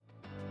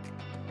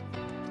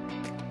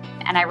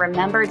And I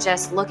remember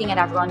just looking at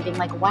everyone being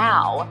like,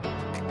 wow,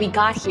 we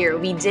got here,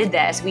 we did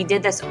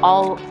this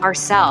all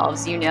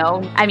ourselves, you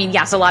know? I mean,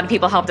 yes, a lot of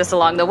people helped us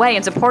along the way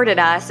and supported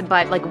us,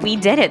 but like we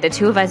did it, the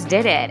two of us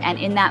did it. And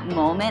in that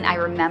moment, I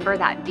remember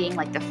that being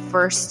like the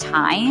first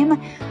time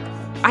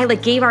I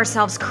like gave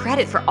ourselves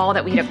credit for all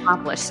that we had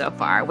accomplished so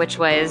far, which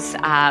was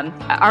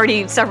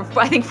already several,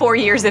 I think 4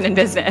 years in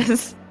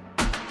business.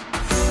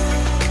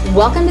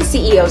 Welcome to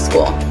CEO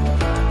School.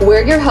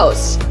 We're your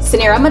hosts,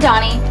 Suneera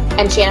Madani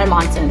and Shannon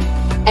Monson,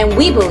 and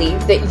we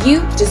believe that you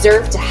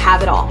deserve to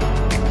have it all.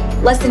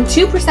 Less than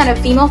 2% of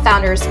female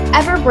founders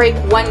ever break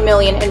 1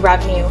 million in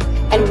revenue,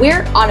 and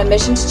we're on a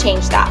mission to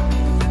change that.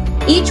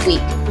 Each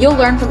week, you'll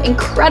learn from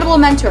incredible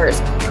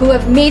mentors who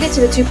have made it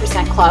to the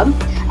 2% Club,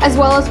 as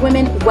well as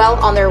women well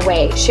on their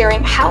way,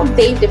 sharing how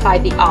they've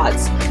defied the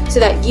odds so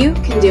that you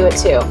can do it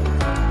too.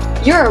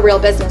 You're a real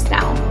business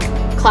now.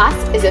 Class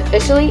is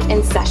officially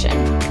in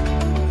session.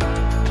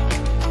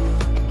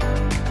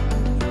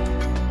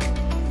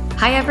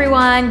 Hi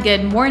everyone,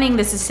 good morning.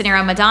 This is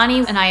Suneera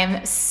Madani, and I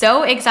am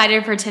so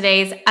excited for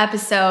today's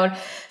episode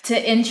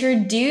to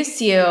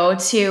introduce you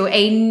to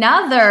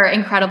another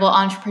incredible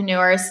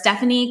entrepreneur,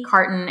 Stephanie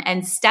Carton.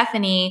 And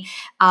Stephanie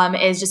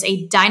is just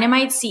a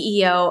dynamite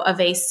CEO of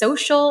a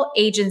social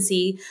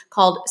agency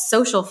called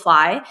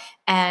Socialfly.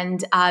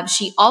 And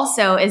she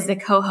also is the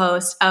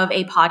co-host of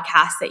a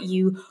podcast that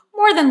you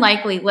more than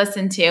likely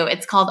listen to.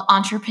 It's called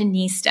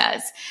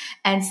Entreprenistas.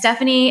 And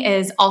Stephanie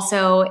is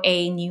also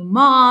a new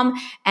mom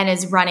and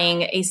is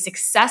running a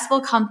successful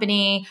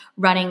company,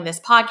 running this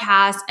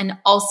podcast, and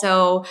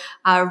also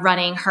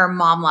running her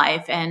mom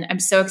life. And I'm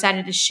so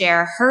excited to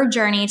share her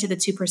journey to the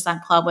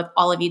 2% Club with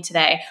all of you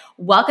today.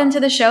 Welcome to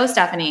the show,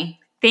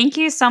 Stephanie. Thank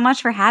you so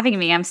much for having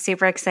me. I'm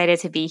super excited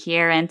to be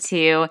here and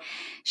to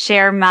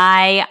share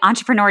my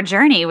entrepreneur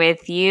journey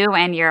with you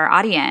and your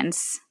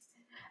audience.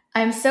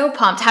 I'm so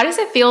pumped. How does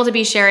it feel to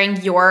be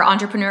sharing your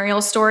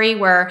entrepreneurial story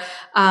where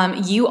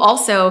you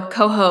also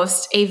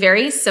co-host a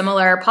very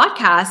similar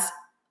podcast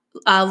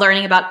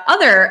learning about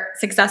other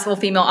successful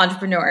female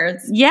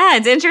entrepreneurs? Yeah,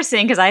 it's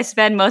interesting because I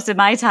spend most of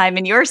my time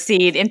in your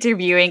seat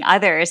interviewing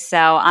others. So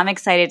I'm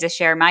excited to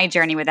share my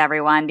journey with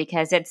everyone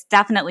because it's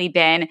definitely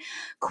been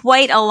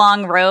quite a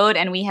long road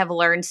and we have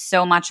learned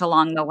so much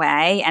along the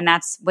way. And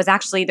was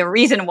actually the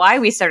reason why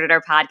we started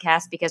our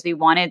podcast, because we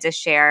wanted to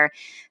share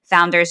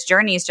founders'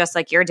 journeys just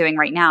like you're doing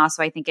right now.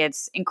 So I think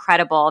it's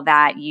incredible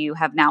that you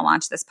have now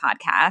launched this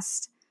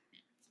podcast.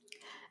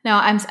 No,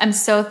 I'm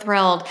so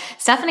thrilled.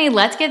 Stephanie,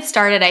 let's get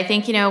started. I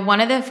think, one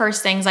of the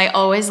first things I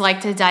always like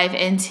to dive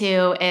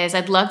into is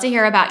I'd love to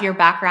hear about your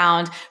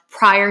background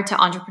prior to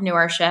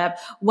entrepreneurship,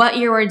 what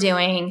you were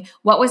doing,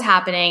 what was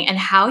happening, and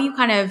how you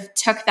kind of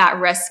took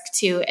that risk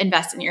to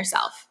invest in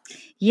yourself.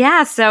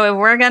 Yeah, so if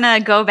we're going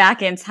to go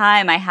back in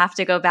time, I have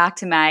to go back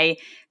to my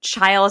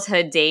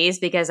childhood days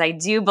because I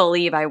do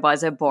believe I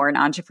was a born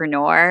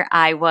entrepreneur.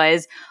 I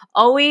was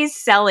always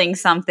selling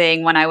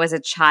something when I was a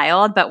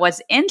child. But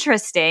what's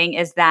interesting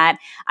is that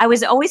I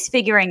was always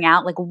figuring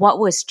out like what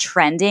was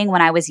trending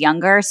when I was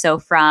younger. So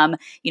from,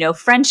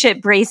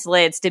 friendship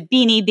bracelets to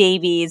Beanie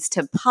Babies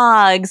to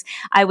Pogs,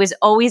 I was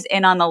always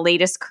in on the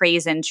latest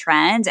craze and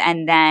trend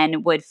and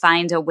then would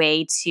find a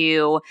way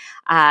to,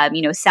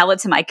 sell it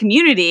to my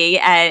community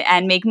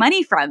and make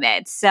money from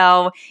it.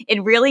 So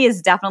it really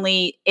is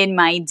definitely in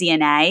my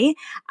DNA.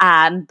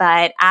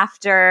 But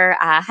after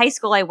high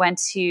school, I went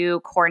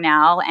to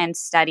Cornell and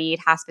studied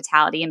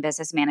hospitality and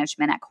business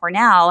management at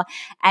Cornell.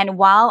 And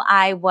while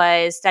I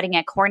was studying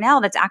at Cornell,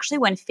 that's actually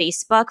when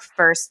Facebook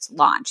first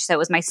launched. So it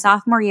was my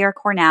sophomore year at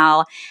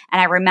Cornell. And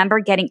I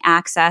remember getting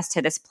access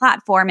to this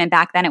platform. And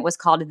back then it was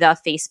called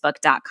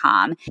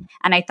thefacebook.com.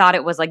 And I thought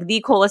it was like the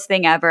coolest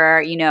thing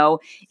ever.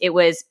 It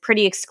was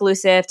pretty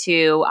exclusive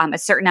to a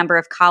certain number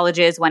of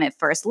colleges when it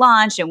first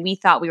launched. And we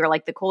thought we were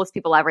like the coolest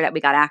people ever that we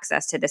got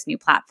access to this new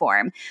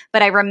platform.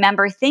 But I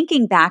remember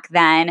thinking back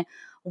then,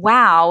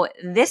 wow,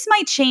 this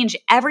might change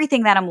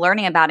everything that I'm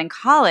learning about in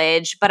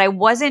college, but I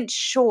wasn't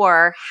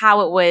sure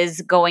how it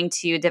was going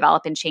to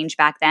develop and change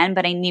back then.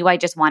 But I knew I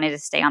just wanted to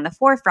stay on the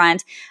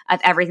forefront of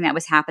everything that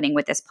was happening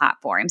with this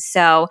platform.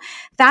 So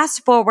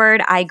fast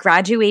forward, I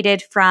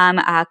graduated from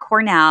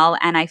Cornell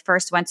and I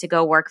first went to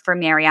go work for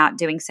Marriott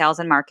doing sales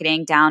and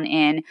marketing down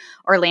in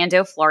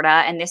Orlando,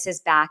 Florida. And this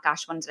is back,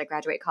 when did I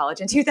graduate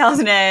college? In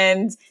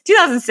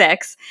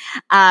 2006.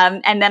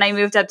 And then I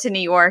moved up to New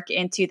York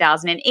in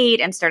 2008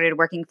 and started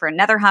working for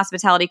another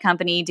hospitality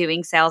company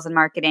doing sales and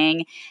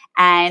marketing.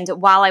 And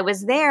while I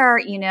was there,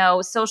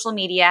 social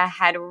media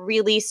had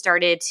really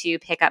started to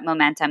pick up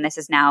momentum. This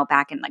is now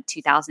back in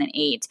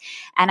 2008.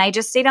 And I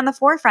just stayed on the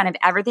forefront of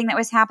everything that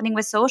was happening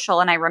with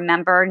social. And I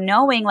remember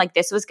knowing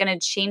this was going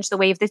to change the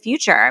way of the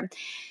future.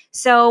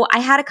 So I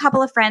had a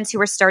couple of friends who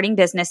were starting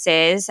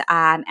businesses,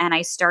 and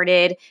I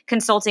started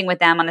consulting with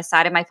them on the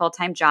side of my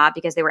full-time job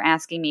because they were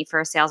asking me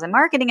for sales and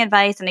marketing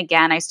advice. And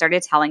again, I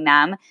started telling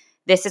them,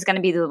 this is going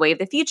to be the way of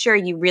the future.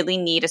 You really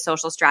need a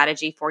social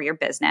strategy for your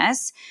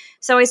business.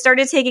 So I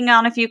started taking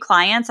on a few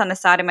clients on the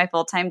side of my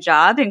full-time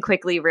job and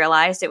quickly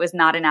realized it was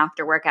not an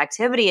after-work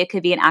activity. It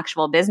could be an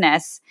actual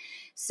business.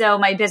 So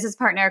my business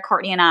partner,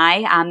 Courtney, and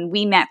I,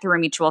 we met through a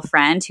mutual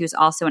friend who's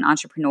also an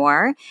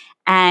entrepreneur.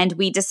 And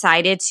we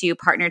decided to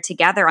partner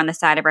together on the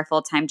side of our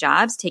full-time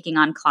jobs, taking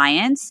on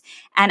clients.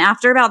 And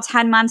after about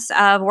 10 months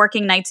of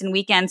working nights and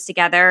weekends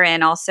together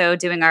and also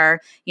doing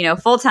our,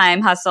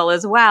 full-time hustle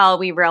as well,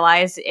 we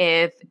realized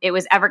if it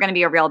was ever going to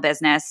be a real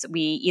business,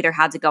 we either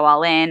had to go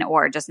all in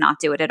or just not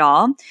do it at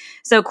all.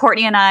 So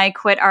Courtney and I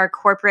quit our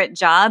corporate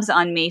jobs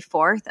on May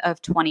 4th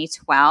of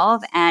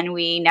 2012, and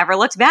we never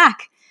looked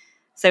back.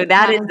 So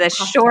that is the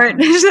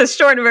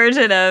short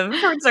version of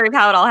sort of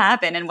how it all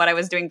happened and what I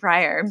was doing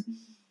prior.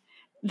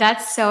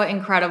 That's so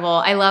incredible.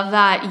 I love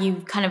that you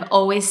kind of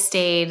always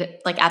stayed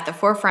like at the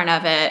forefront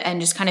of it and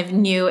just kind of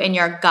knew in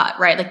your gut,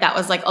 right? Like that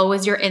was like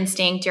always your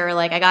instinct. You're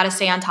like, I got to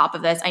stay on top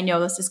of this. I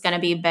know this is going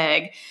to be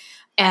big.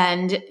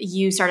 And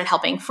you started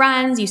helping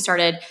friends. You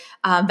started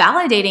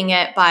validating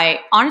it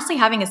by honestly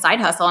having a side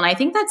hustle. And I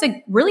think that's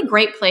a really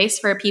great place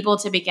for people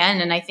to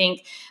begin. And I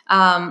think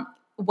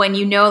when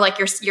like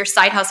your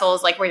side hustle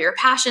is like where your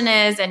passion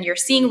is and you're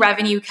seeing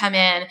revenue come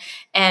in,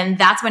 and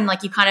that's when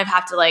like you kind of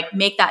have to like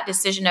make that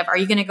decision of, are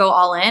you going to go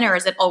all in or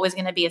is it always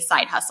going to be a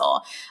side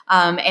hustle?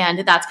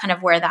 And that's kind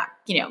of where that,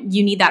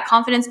 you need that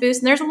confidence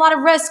boost, and there's a lot of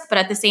risk, but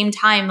at the same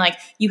time, like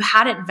you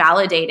had it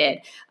validated.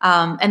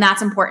 And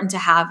that's important to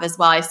have as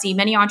well. I see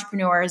many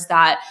entrepreneurs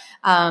that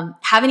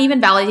haven't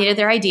even validated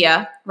their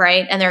idea,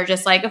 right? And they're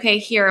just like, okay,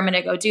 here, I'm going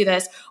to go do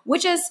this,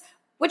 which is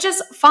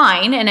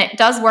fine. And it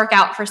does work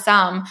out for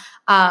some.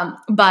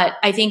 But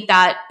I think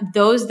that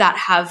those that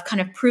have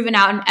kind of proven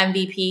out an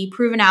MVP,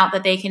 proven out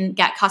that they can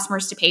get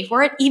customers to pay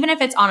for it, even if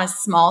it's on a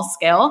small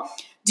scale,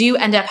 do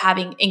end up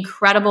having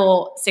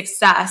incredible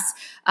success.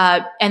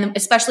 And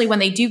especially when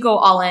they do go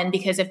all in,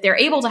 because if they're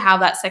able to have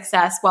that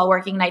success while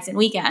working nights and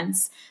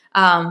weekends,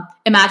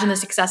 imagine the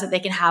success that they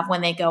can have when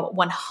they go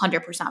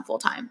 100% full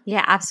time.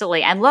 Yeah,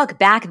 absolutely. And look,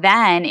 back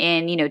then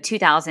in,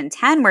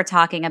 2010, we're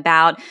talking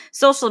about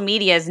social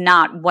media is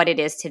not what it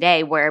is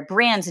today, where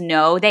brands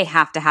know they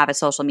have to have a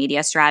social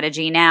media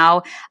strategy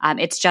now.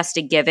 It's just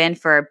a given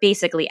for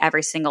basically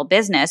every single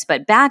business.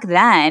 But back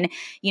then,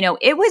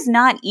 it was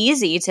not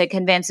easy to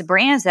convince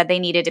brands that they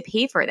needed to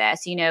pay for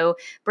this.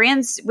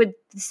 Brands would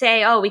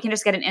say, oh, we can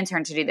just get an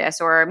intern to do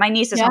this, or my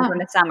niece is home from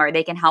the summer,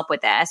 they can help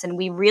with this. And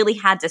we really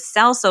had to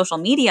sell social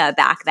media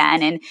back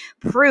then and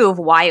prove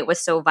why it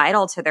was so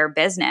vital to their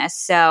business.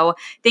 So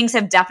things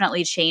have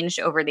definitely changed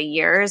over the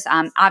years,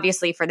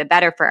 obviously for the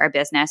better for our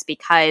business,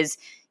 because,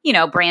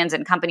 brands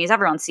and companies,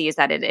 everyone sees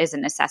that it is a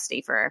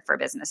necessity for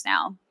business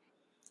now.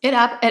 It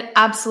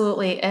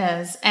absolutely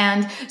is.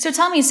 And so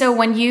tell me, so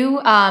when you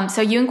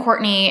and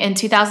Courtney in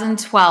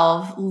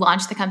 2012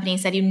 launched the company,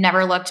 said you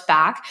never looked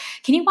back.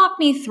 Can you walk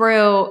me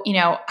through,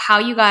 how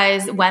you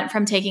guys went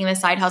from taking the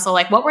side hustle?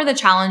 Like what were the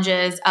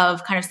challenges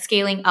of kind of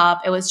scaling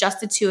up? It was just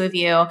the two of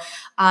you.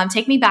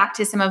 Take me back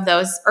to some of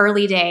those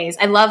early days.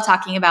 I love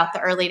talking about the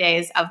early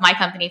days of my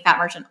company, Fat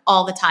Merchant,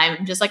 all the time.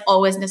 I'm just like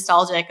always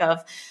nostalgic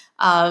of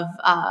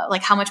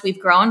like how much we've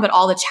grown, but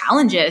all the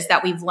challenges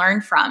that we've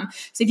learned from.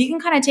 So if you can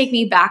kind of take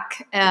me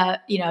back,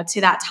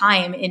 to that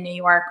time in New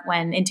York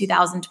in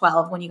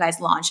 2012, when you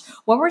guys launched,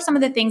 what were some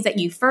of the things that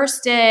you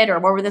first did, or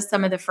what were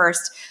some of the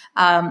first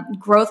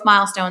growth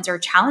milestones or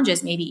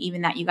challenges maybe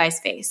even that you guys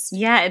faced?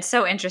 Yeah, it's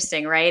so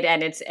interesting, right?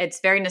 And it's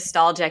very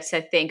nostalgic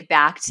to think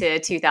back to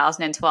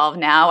 2012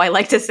 now. I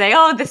like to say,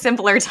 the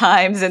simpler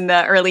times in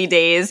the early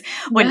days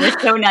when you're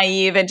so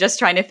naive and just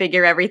trying to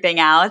figure everything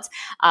out.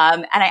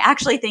 And I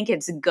actually think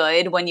it's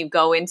good when you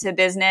go into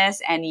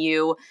business and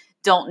you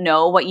don't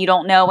know what you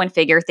don't know and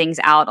figure things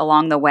out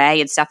along the way.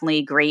 It's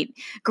definitely great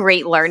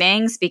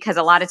learnings, because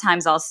a lot of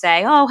times I'll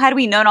say, had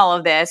we known all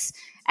of this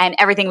and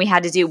everything we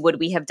had to do, would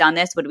we have done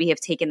this? Would we have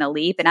taken the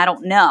leap? And I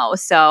don't know.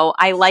 So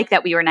I like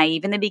that we were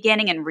naive in the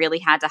beginning and really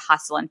had to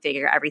hustle and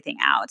figure everything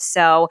out.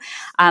 So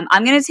I'm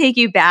going to take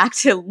you back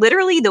to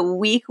literally the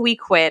week we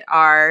quit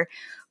our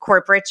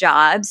corporate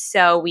jobs.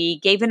 So we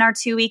gave in our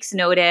 2 weeks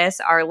notice.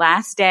 Our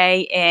last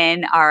day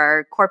in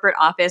our corporate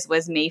office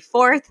was May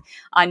 4th.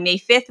 On May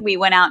 5th, we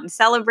went out and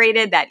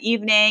celebrated that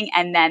evening.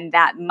 And then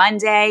that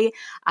Monday,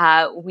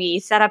 we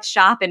set up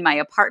shop in my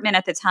apartment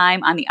at the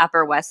time on the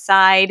Upper West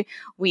Side.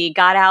 We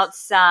got out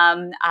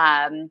some,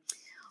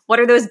 what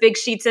are those big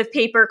sheets of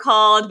paper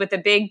called with the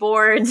big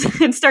boards,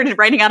 and started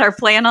writing out our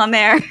plan on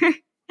there.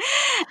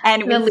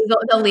 And the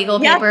legal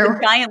paper, the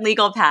giant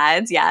legal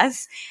pads,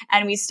 yes.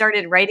 And we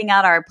started writing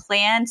out our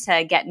plan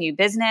to get new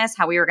business,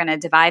 how we were going to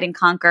divide and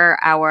conquer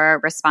our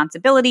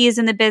responsibilities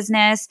in the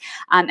business.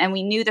 And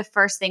we knew the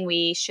first thing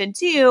we should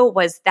do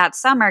was that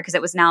summer, because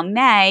it was now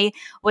May,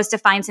 was to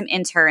find some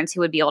interns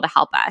who would be able to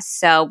help us.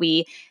 So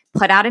we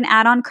put out an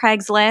ad on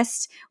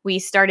Craigslist. We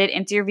started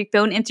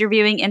phone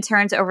interviewing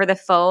interns over the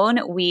phone.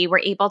 We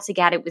were able to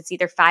get, it was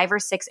either 5 or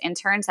 6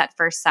 interns that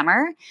first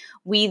summer.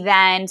 We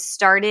then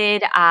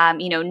started,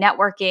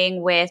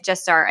 networking with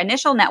just our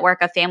initial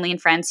network of family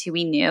and friends who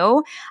we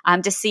knew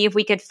to see if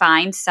we could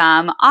find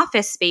some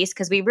office space,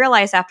 because we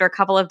realized after a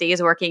couple of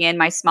days working in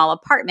my small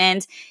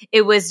apartment,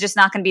 it was just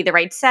not going to be the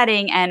right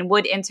setting, and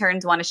would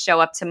interns want to show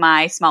up to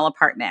my small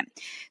apartment?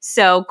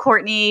 So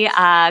Courtney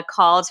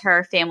called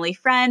her family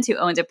friend who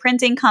owned a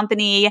printing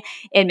company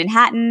in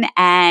Manhattan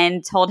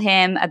and told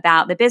him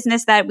about the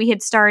business that we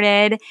had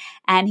started.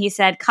 And he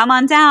said, come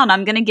on down.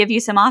 I'm going to give you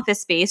some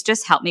office space.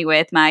 Just help me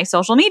with my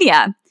social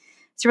media.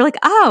 So we're like,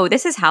 oh,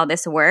 this is how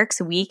this works.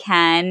 We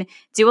can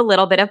do a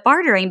little bit of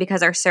bartering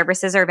because our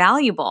services are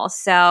valuable.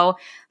 So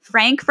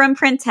Frank from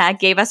Print Tech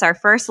gave us our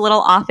first little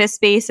office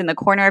space in the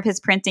corner of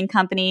his printing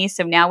company.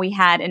 So now we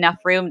had enough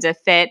room to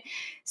fit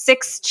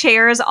 6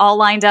 chairs all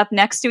lined up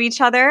next to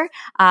each other.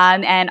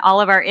 And all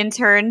of our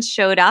interns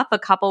showed up a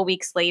couple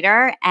weeks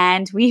later,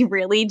 and we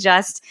really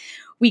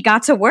we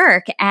got to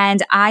work.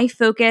 And I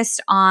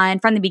focused on,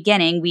 from the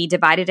beginning, we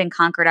divided and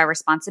conquered our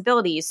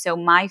responsibilities. So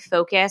my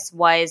focus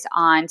was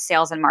on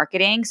sales and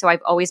marketing. So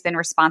I've always been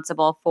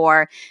responsible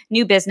for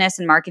new business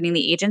and marketing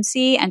the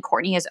agency. And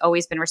Courtney has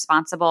always been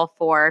responsible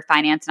for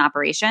finance and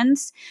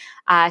operations.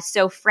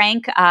 So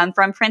Frank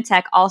from Print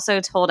Tech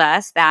also told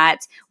us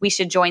that we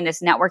should join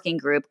this networking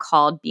group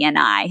called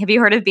BNI. Have you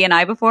heard of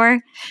BNI before?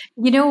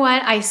 You know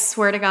what? I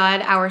swear to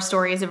God, our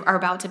stories are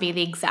about to be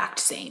the exact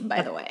same,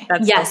 by the way.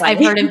 That's yes, so I've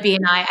heard of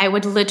BNI. I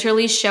would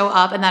literally show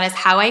up, and that is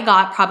how I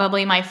got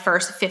probably my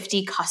first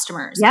 50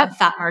 customers. Yep. Of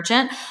Fat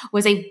Merchant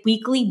was a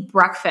weekly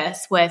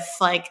breakfast with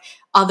like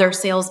other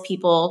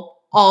salespeople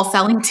all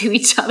selling to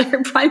each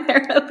other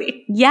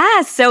primarily.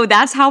 Yes. So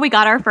that's how we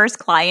got our first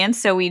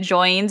clients. So we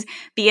joined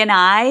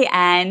BNI,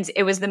 and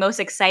it was the most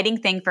exciting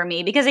thing for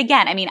me because,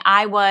 again, I mean,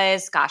 I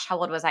was, how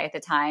old was I at the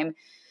time?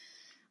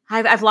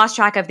 I've lost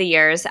track of the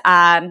years.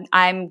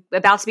 I'm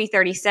about to be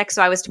 36.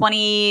 So I was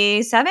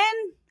 27.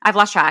 I've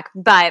lost track,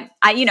 but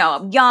I,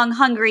 young,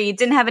 hungry,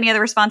 didn't have any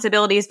other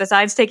responsibilities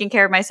besides taking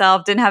care of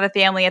myself, didn't have a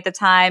family at the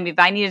time. If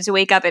I needed to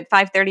wake up at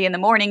 5:30 in the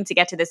morning to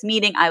get to this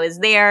meeting, I was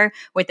there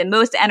with the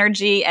most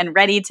energy and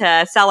ready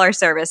to sell our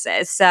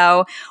services.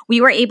 So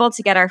we were able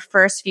to get our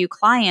first few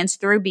clients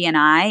through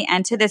BNI.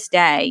 And to this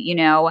day,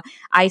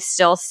 I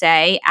still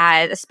say,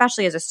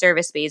 especially as a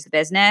service-based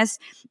business,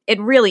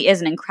 it really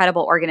is an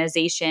incredible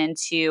organization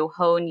to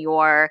hone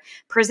your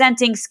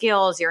presenting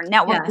skills, your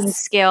networking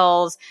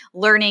skills,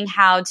 learning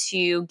how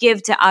to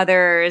give to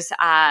others.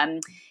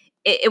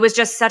 It was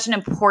just such an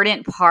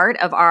important part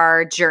of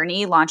our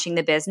journey launching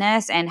the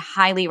business, and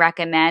highly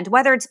recommend,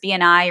 whether it's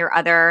BNI or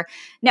other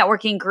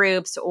networking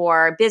groups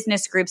or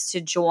business groups,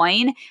 to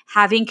join.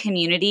 Having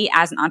community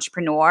as an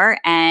entrepreneur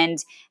and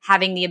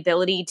having the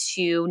ability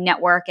to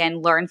network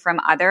and learn from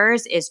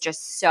others is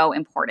just so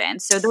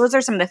important. So those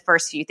are some of the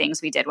first few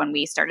things we did when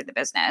we started the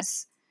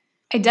business.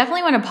 I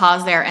definitely want to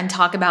pause there and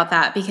talk about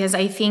that, because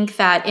I think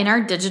that in our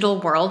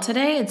digital world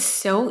today, it's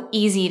so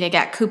easy to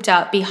get cooped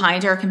up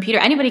behind our computer.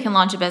 Anybody can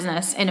launch a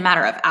business in a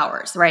matter of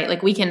hours, right?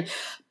 Like we can,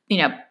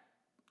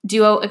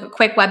 do a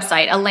quick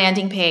website, a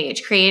landing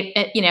page, create,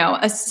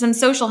 some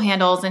social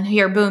handles, and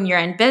here, boom, you're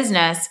in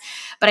business.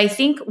 But I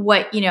think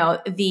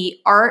the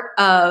art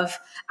of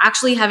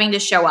actually having to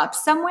show up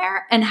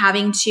somewhere and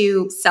having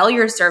to sell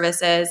your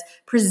services,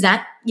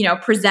 present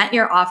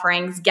your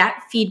offerings, get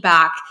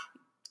feedback,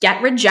 get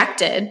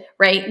rejected,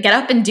 right? Get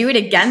up and do it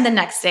again the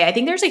next day. I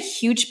think there's a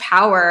huge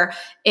power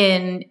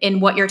in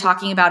what you're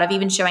talking about of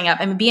even showing up.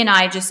 I mean,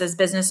 BNI just says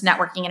Business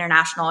Networking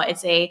International.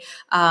 It's a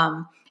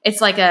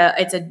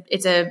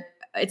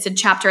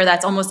chapter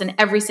that's almost in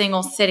every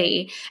single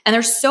city. And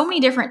there's so many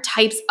different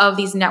types of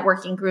these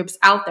networking groups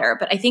out there.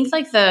 But I think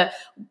like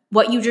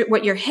what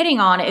you're hitting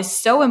on is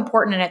so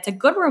important. And it's a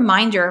good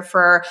reminder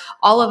for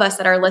all of us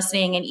that are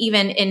listening. And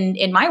even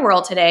in my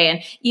world today,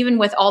 and even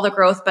with all the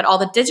growth, but all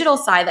the digital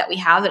side that we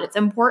have, that it's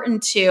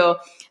important to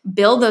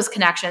build those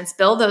connections,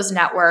 build those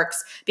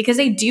networks, because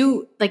they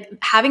do, like,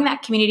 having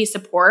that community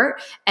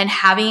support and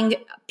having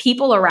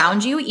people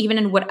around you, even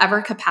in whatever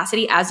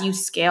capacity as you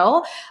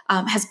scale,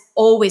 has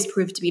always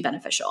proved to be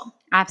beneficial.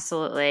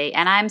 Absolutely.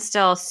 And I'm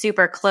still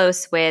super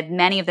close with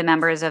many of the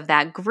members of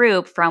that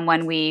group from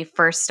when we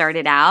first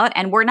started out.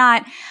 And we're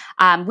not,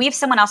 we have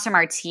someone else from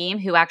our team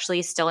who actually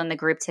is still in the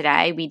group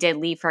today. We did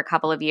leave for a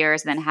couple of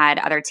years and then had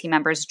other team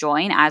members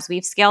join as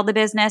we've scaled the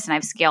business, and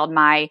I've scaled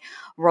my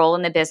role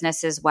in the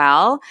business as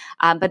well.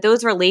 But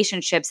those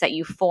relationships that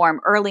you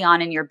form early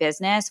on in your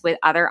business with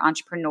other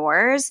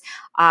entrepreneurs,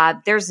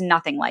 there's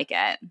nothing like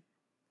it.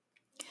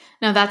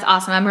 No, that's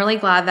awesome. I'm really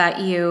glad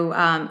that you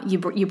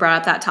brought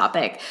up that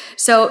topic.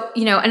 So,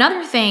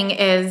 another thing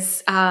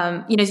is,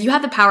 you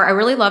have the power. I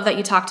really love that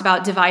you talked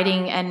about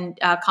dividing and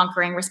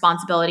conquering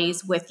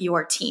responsibilities with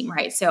your team,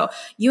 right? So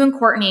you and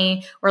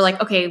Courtney were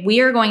like, okay, we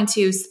are going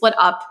to split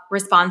up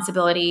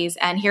responsibilities,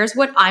 and here's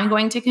what I'm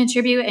going to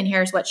contribute, and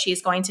here's what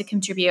she's going to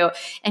contribute,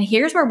 and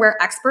here's where we're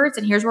experts,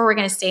 and here's where we're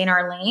going to stay in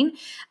our lane.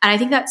 And I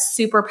think that's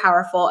super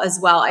powerful as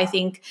well. I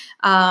think,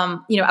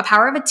 a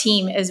power of a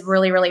team is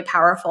really, really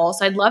powerful.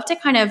 So I'd love to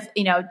kind of,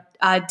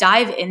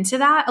 dive into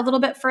that a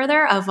little bit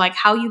further of like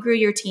how you grew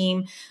your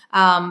team,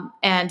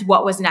 and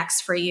what was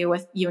next for you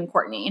with you and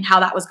Courtney and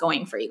how that was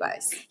going for you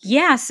guys.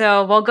 Yeah.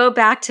 So we'll go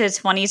back to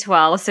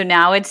 2012. So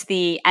now it's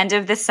the end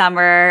of the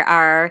summer.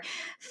 Our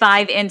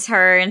 5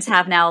 interns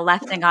have now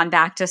left and gone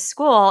back to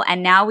school.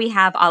 And now we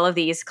have all of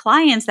these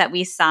clients that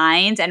we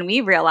signed, and we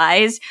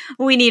realized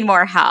we need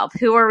more help.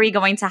 Who are we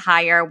going to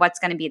hire? What's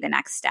going to be the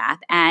next step?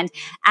 And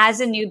as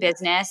a new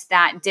business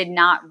that did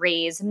not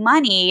raise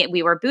money,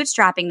 we were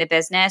bootstrapping the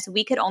business.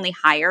 We could only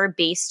hire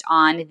based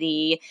on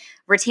the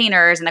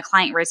retainers and the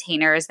client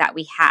retainers that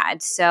we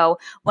had. So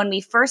when we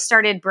first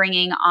started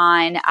bringing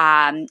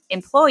on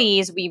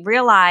employees, we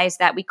realized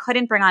that we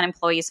couldn't bring on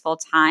employees full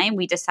time.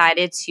 We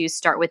decided to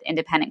start with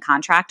independent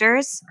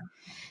contractors.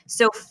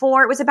 So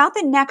it was about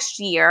the next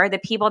year, the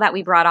people that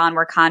we brought on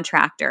were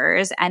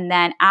contractors. And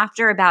then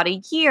after about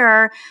a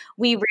year,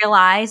 we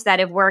realized that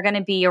if we're going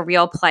to be a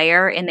real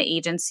player in the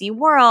agency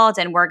world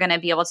and we're going to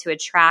be able to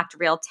attract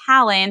real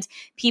talent,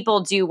 people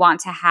do want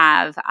to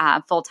have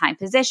full-time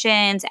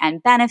positions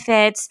and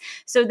benefits.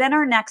 So then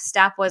our next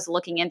step was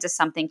looking into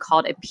something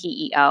called a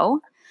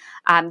PEO.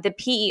 The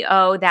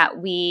PEO that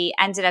we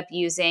ended up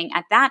using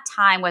at that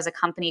time was a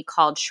company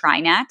called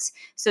TriNet.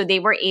 So they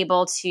were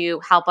able to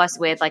help us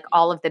with like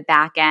all of the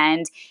back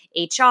end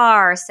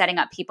HR, setting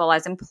up people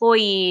as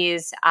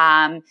employees,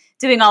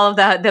 doing all of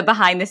the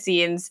behind the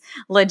scenes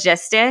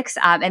logistics.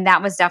 And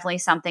that was definitely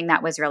something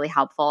that was really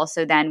helpful.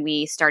 So then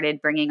we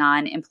started bringing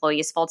on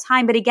employees full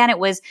time. But again, it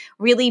was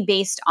really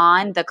based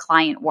on the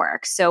client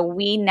work. So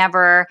we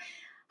never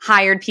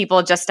hired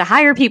people just to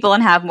hire people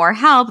and have more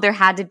help. There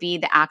had to be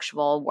the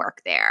actual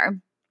work there.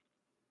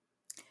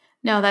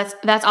 No,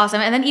 that's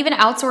awesome. And then even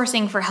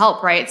outsourcing for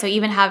help, right? So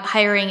even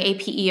hiring a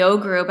PEO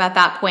group at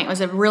that point was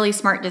a really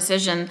smart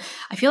decision.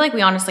 I feel like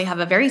we honestly have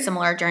a very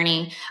similar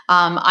journey.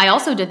 I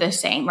also did the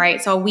same,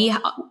 right? So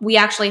we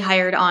actually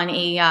hired on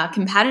a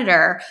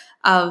competitor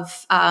of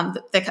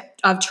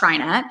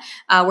TriNet.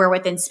 We're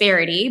with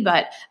Insperity,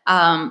 but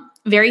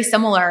very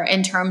similar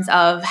in terms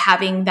of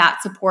having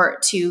that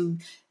support to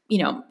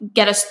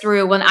get us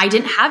through when I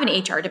didn't have an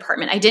HR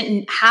department. I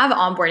didn't have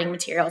onboarding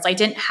materials. I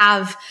didn't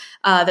have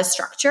the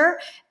structure.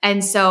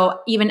 And so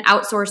even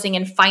outsourcing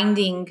and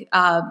finding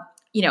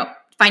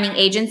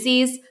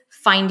agencies,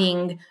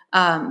 finding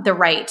the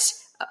right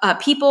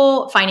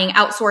people, finding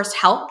outsourced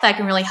help that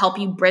can really help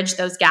you bridge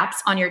those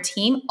gaps on your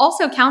team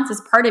also counts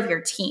as part of your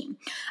team.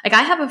 Like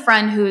I have a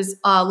friend who's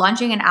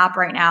launching an app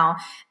right now,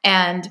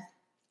 and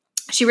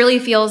she really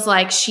feels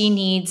like she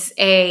needs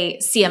a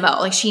CMO.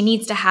 Like she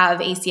needs to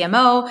have a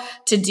CMO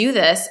to do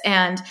this.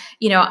 And,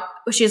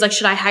 she's like,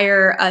 should I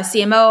hire a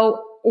CMO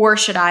or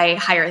should I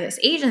hire this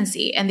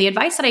agency? And the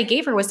advice that I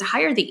gave her was to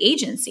hire the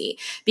agency,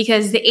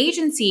 because the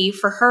agency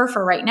for her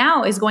for right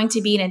now is going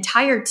to be an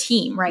entire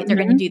team, right? They're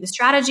going to do the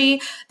strategy.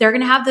 They're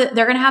going to have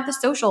the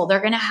social. They're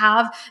going to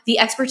have the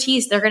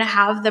expertise. They're going to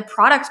have the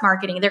product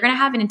marketing. They're going to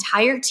have an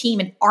entire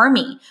team, an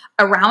army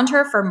around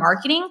her for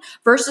marketing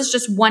versus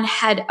just one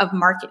head of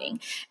marketing.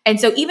 And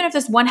so even if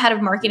this one head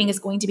of marketing is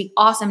going to be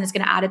awesome and is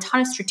going to add a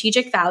ton of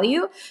strategic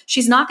value,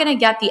 she's not going to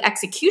get the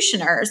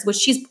executioners, which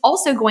she's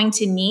also going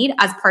to need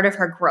as part of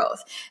her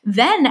growth.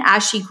 Then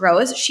as she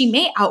grows, she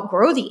may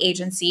outgrow the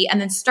agency and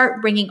then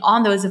start bringing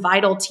on those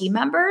vital team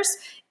members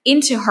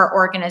into her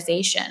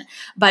organization.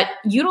 But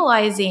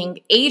utilizing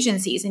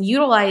agencies and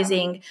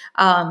utilizing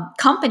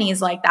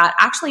companies like that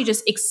actually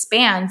just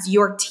expands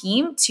your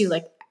team to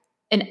like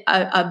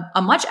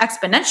a much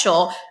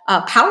exponential,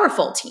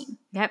 powerful team.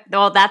 Yep.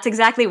 Well, that's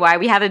exactly why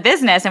we have a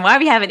business and why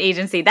we have an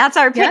agency. That's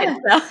our pitch.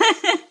 Yeah.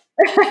 So.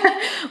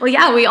 Well,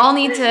 yeah, we all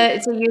need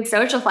to use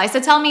Socialfly. So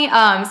tell me,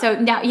 so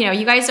now,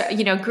 you guys,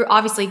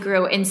 obviously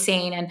grew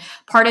insane. And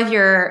part of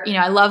your,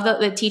 I love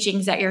the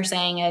teachings that you're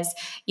saying is,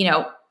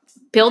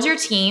 build your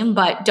team,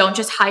 but don't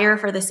just hire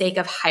for the sake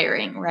of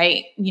hiring,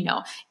 right?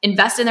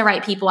 Invest in the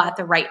right people at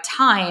the right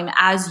time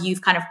as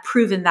you've kind of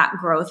proven that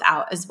growth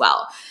out as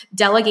well.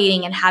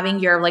 Delegating and having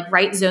your like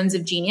right zones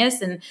of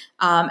genius and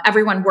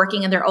everyone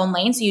working in their own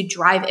lane, so you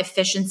drive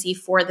efficiency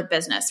for the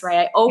business,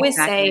 right? I always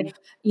say,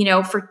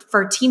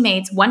 for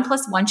teammates, 1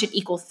 + 1 should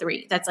equal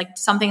 3. That's like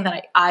something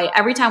that I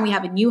every time we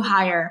have a new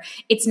hire,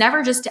 it's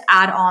never just to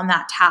add on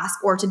that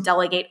task or to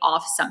delegate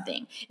off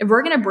something. If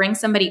we're going to bring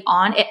somebody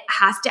on, it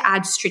has to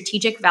add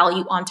strategic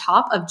value on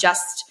top of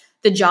just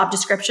the job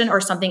description or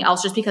something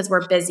else, just because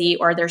we're busy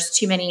or there's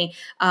too many,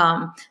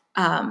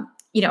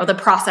 the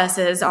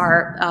processes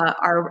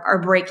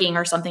are breaking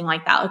or something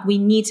like that. Like we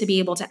need to be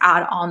able to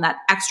add on that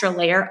extra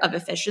layer of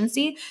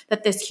efficiency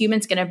that this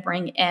human's going to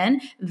bring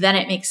in. Then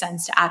it makes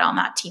sense to add on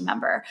that team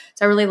member.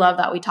 So I really love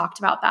that we talked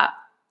about that.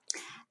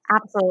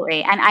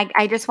 Absolutely. And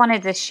I just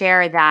wanted to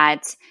share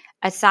that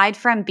aside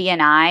from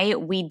BNI,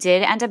 we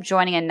did end up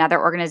joining another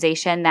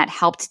organization that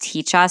helped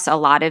teach us a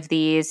lot of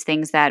these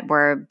things that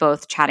we're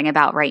both chatting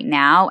about right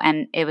now.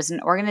 And it was an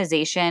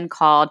organization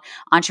called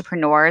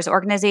Entrepreneurs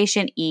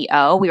Organization,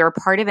 EO. We were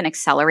part of an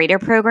accelerator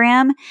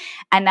program.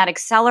 And that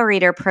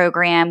accelerator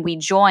program we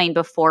joined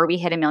before we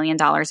hit $1 million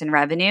in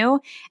revenue.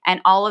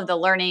 And all of the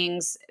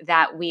learnings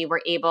that we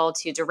were able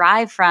to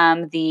derive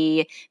from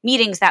the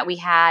meetings that we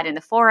had and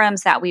the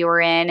forums that we were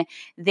in,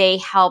 they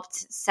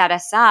helped set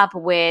us up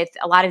with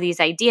a lot of these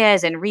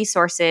ideas and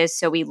resources.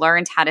 So we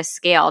learned how to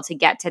scale to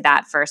get to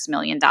that first $1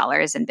 million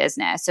in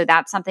business. So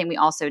that's something we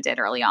also did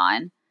early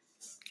on.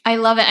 I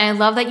love it. And I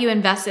love that you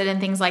invested in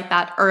things like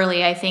that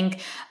early. I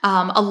think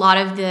a lot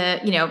of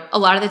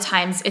the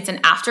times it's an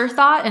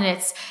afterthought, and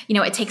it's,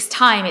 it takes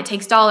time, it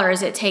takes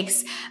dollars, it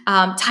takes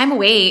time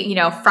away,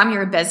 from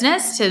your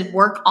business to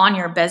work on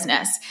your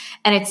business.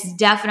 And it's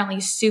definitely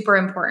super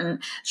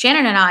important.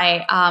 Shannon and I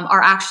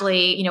are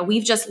actually,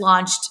 we've just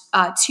launched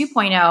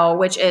 2.0,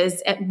 which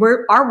is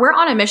we're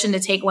on a mission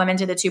to take women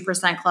to the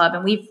 2% club.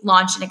 And we've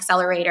launched an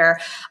accelerator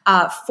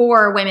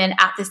for women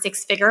at the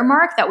 6-figure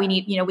mark that we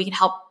need, we can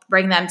help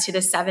bring them to the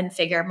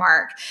 7-figure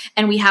mark.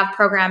 And we have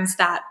programs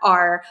that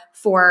are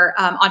for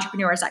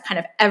entrepreneurs at kind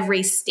of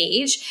every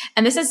stage.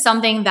 And this is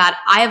something that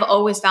I have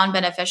always found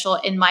beneficial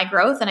in my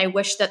growth, and I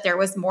wish that there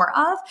was more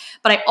of.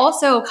 But I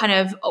also kind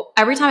of,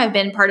 every time I've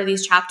been part of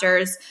these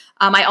chapters,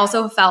 I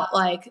also felt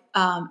like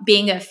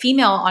being a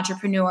female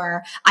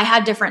entrepreneur, I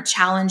had different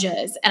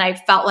challenges, and I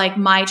felt like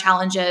my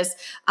challenges,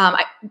 not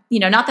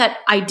that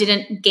I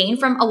didn't gain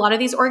from a lot of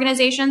these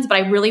organizations, but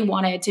I really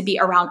wanted to be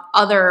around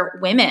other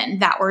women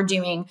that were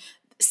doing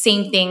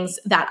same things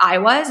that I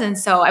was. And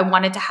so I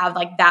wanted to have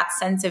like that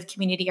sense of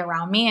community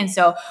around me. And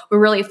so we're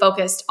really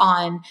focused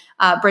on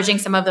bridging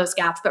some of those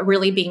gaps, but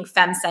really being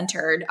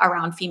femme-centered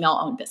around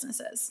female-owned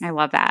businesses. I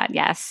love that.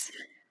 Yes.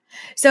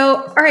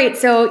 So, all right.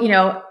 So,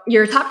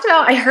 you're talked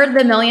about, I heard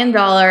the $1 million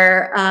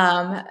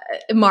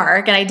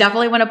mark, and I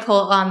definitely want to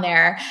pull on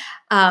there.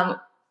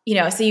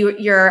 So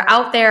you're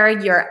out there,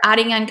 you're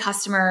adding in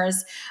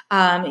customers,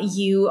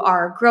 you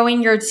are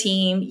growing your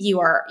team, you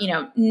are,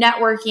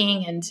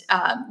 networking and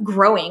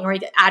growing, or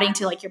adding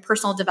to like your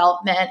personal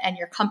development and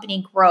your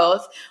company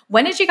growth.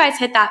 When did you guys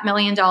hit that $1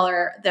 million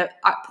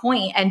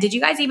point? And did you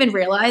guys even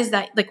realize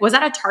that, like, was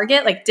that a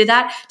target? Like, did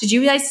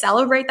you guys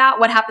celebrate that?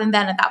 What happened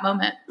then at that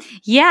moment?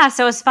 Yeah.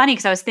 So it's funny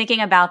because I was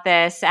thinking about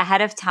this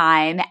ahead of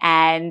time,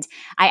 and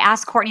I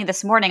asked Courtney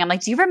this morning, I'm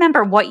like, do you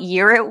remember what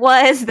year it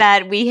was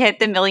that we hit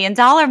the $1 million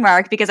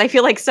mark? Because I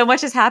feel like so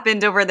much has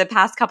happened over the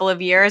past couple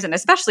of years, and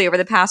especially over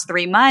the past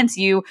 3 months,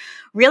 you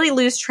really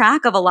lose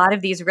track of a lot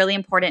of these really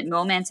important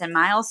moments and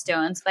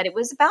milestones. But it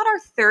was about our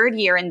 3rd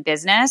year in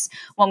business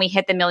when we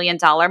hit the $1 million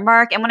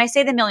mark. And when I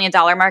say the $1 million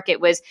mark,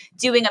 it was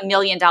doing $1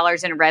 million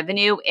in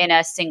revenue in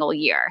a single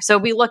year. So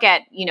we look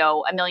at,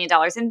 $1 million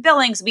in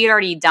billings. We had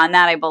already done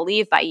that, I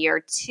believe, by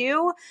year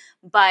 2.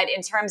 But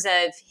in terms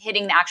of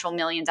hitting the actual $1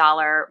 million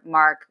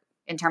mark,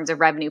 in terms of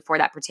revenue for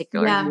that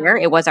particular year,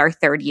 it was our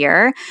 3rd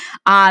year.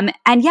 And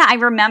yeah, I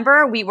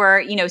remember we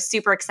were,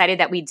 super excited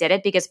that we did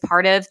it, because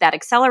part of that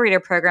accelerator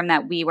program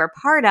that we were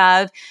part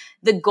of,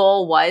 the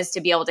goal was to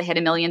be able to hit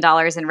 $1 million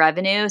in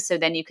revenue. So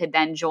then you could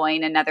then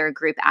join another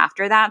group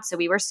after that. So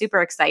we were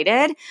super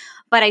excited.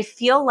 But I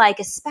feel like,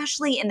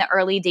 especially in the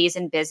early days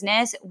in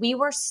business, we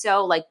were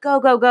so like,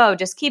 go, go, go,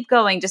 just keep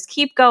going, just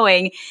keep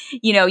going.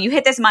 You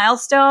hit this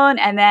milestone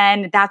and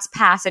then that's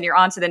past and you're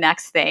on to the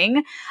next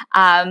thing.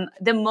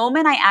 The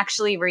moment I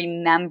actually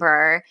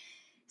remember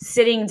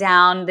sitting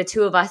down, the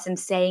two of us, and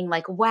saying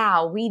like,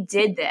 wow, we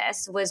did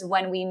this, was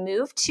when we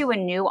moved to a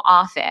new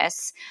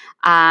office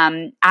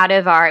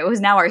it was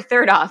now our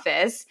 3rd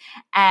office.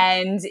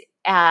 And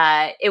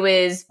it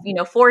was,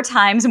 4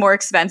 times more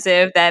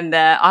expensive than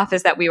the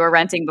office that we were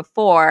renting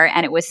before.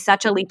 And it was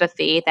such a leap of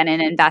faith and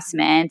an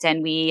investment.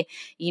 And we,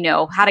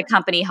 had a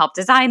company help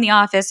design the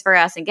office for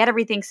us and get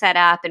everything set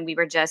up. And we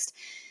were just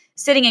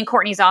sitting in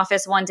Courtney's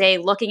office one day,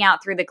 looking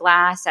out through the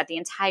glass at the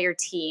entire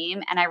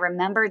team. And I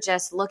remember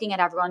just looking at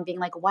everyone being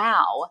like,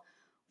 wow,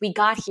 we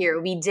got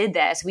here. We did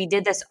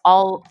this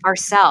all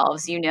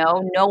ourselves.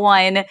 No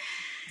one,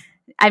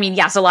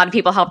 yes, a lot of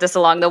people helped us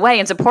along the way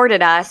and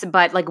supported us,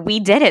 but like we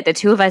did it. The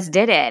two of us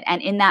did it.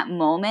 And in that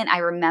moment, I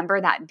remember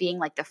that being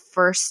like the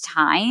first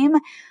time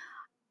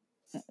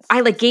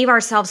I gave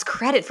ourselves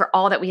credit for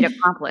all that we had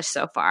accomplished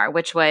so far,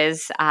 which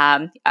was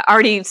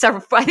already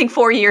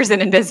 4 years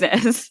in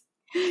business.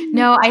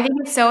 No, I think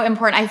it's so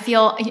important. I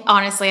feel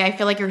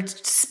like you're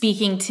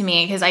speaking to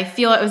me, because I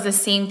feel it was the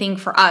same thing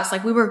for us.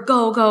 Like we were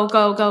go, go,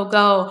 go, go,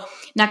 go.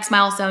 Next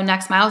milestone.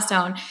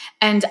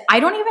 And I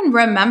don't even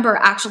remember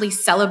actually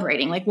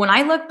celebrating. Like when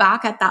I look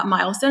back at that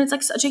milestone, it's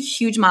like such a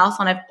huge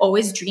milestone I've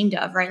always dreamed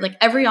of, right? Like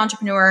every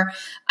entrepreneur,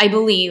 I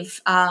believe,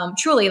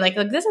 truly like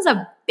this is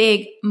a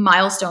big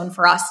milestone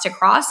for us to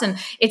cross. And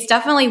it's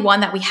definitely one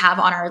that we have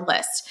on our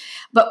list,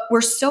 but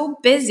we're so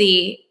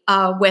busy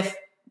with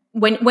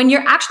when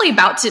you're actually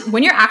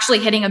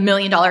hitting $1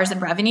 million in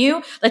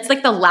revenue, that's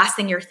like the last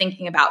thing you're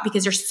thinking about,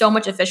 because there's so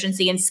much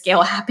efficiency and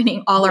scale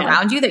happening all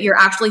around you that you're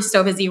actually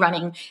so busy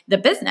running the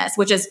business,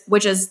 which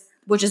is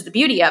the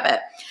beauty of it.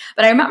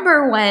 But I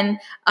remember when,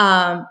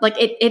 I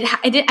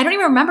don't even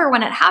remember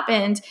when it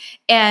happened.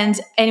 And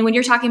when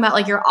you're talking about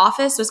like your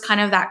office was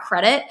kind of that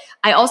credit,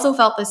 I also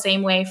felt the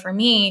same way for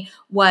me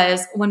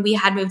was when we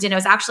had moved in. It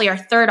was actually our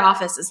third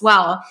office as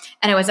well.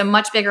 And it was a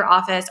much bigger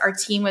office. Our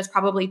team was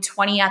probably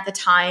 20 at the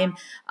time.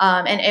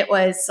 And it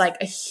was like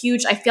I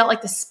felt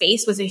like the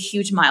space was a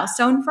huge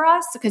milestone for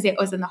us because it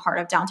was in the heart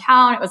of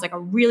downtown. It was like a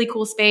really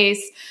cool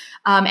space.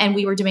 And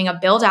we were doing a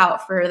build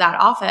out for that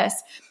office.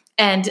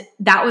 And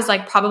that was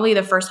like probably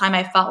the first time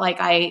I felt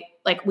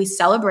like we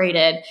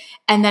celebrated.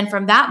 And then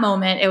from that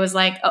moment, it was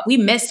like we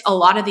missed a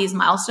lot of these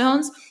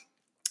milestones.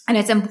 And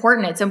it's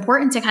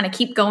important to kind of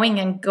keep going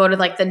and go to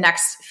like the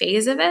next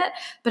phase of it.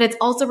 But it's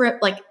also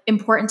like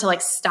important to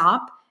like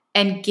stop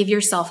and give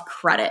yourself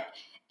credit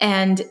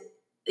and,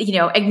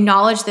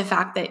 acknowledge the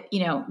fact that,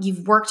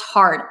 you've worked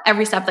hard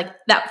every step. Like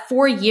that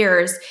 4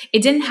 years,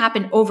 it didn't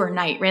happen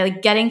overnight, right?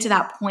 Like getting to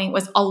that point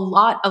was a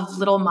lot of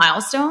little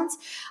milestones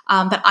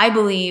that I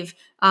believe,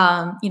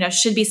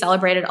 should be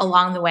celebrated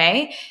along the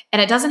way.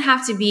 And it doesn't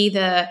have to be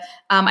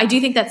I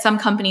do think that some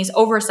companies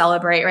over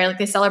celebrate, right? Like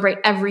they celebrate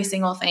every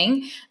single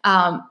thing.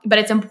 But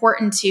it's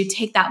important to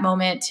take that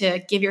moment to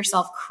give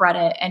yourself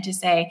credit and to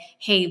say,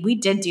 hey, we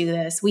did do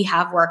this. We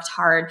have worked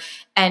hard.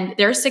 And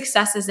there's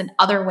successes in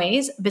other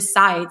ways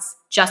besides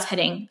just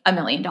hitting $1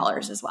 million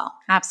as well.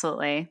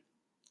 Absolutely.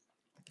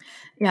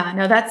 Yeah,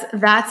 no,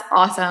 that's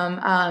awesome.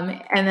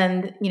 And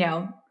then,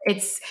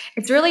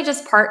 it's really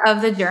just part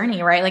of the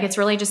journey, right? Like it's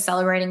really just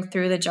celebrating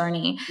through the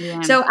journey.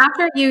 Yeah. So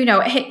after you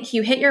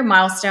hit your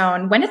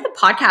milestone, when did the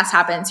podcast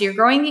happen? So you're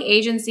growing the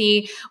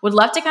agency. Would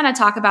love to kind of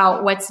talk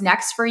about what's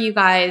next for you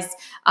guys.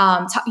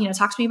 Talk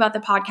to me about the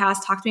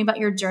podcast. Talk to me about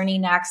your journey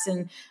next.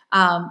 And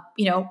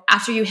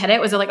after you hit it,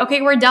 was it like,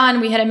 okay, we're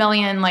done. We hit $1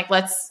 million. Like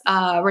let's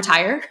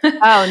retire.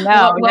 Oh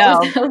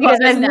no, because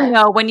as you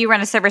know, when you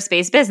run a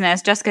service-based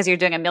business, just because you're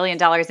doing $1 million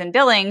in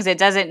billings, it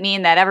doesn't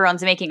mean that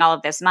everyone's making all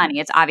of this money.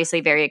 It's obviously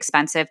very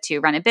expensive to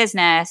run a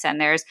business, and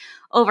there's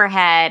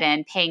overhead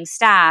and paying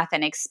staff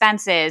and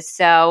expenses.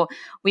 So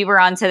we were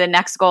on to the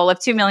next goal of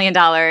 $2 million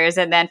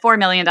and then $4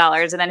 million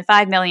and then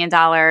 $5 million.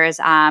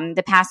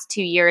 The past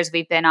 2 years,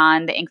 we've been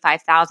on the Inc.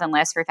 5000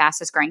 list for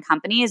fastest growing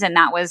companies. And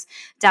that was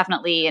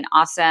definitely an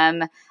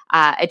awesome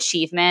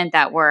achievement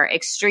that we're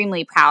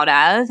extremely proud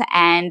of.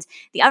 And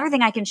the other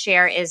thing I can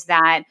share is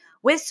that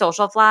with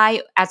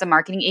Socialfly, as a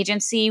marketing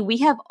agency, we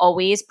have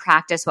always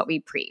practiced what we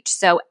preach.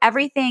 So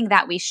everything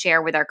that we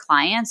share with our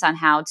clients on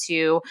how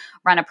to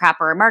run a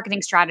proper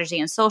marketing strategy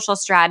and social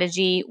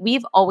strategy,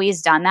 we've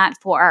always done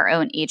that for our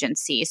own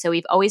agency. So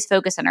we've always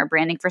focused on our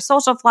branding for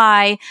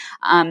Socialfly.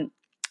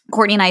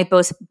 Courtney and I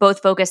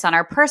both focus on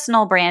our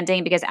personal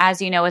branding because,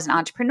 as you know, as an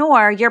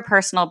entrepreneur, your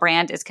personal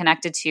brand is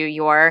connected to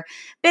your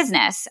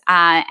business,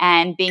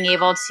 and being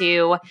able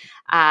to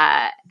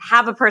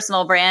have a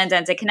personal brand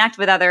and to connect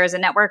with others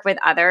and network with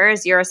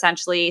others, you're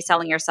essentially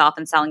selling yourself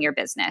and selling your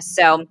business.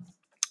 So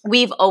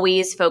we've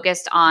always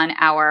focused on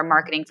our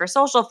marketing for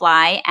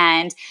Socialfly.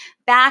 And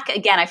back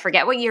again, I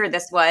forget what year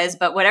this was,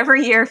 but whatever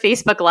year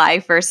Facebook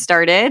Live first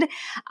started,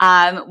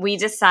 we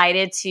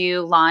decided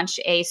to launch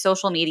a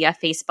social media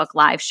Facebook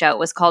Live show. It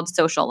was called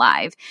Social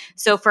Live.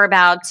 So for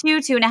about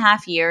 2.5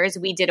 years,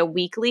 we did a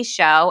weekly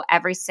show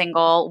every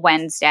single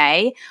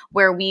Wednesday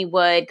where we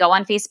would go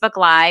on Facebook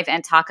Live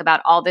and talk about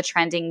all the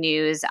trending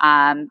news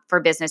for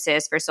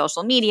businesses for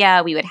social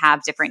media. We would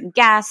have different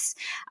guests.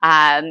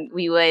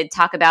 We would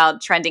talk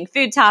about trending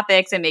food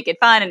topics and make it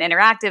fun and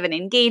interactive and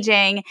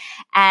engaging.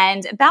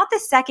 And about the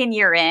second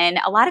year in,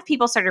 a lot of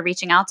people started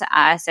reaching out to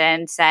us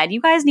and said,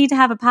 you guys need to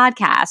have a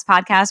podcast.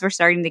 Podcasts were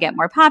starting to get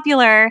more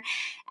popular.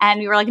 And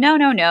we were like,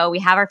 no, we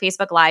have our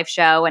Facebook Live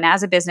show. And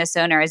as a business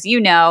owner, as you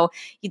know,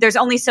 there's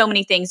only so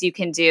many things you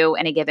can do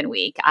in a given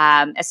week,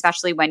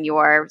 especially when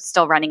you're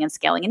still running and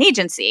scaling an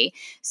agency.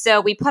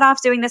 So we put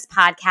off doing this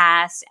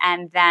podcast,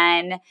 and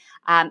then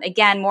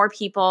again, more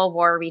people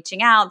were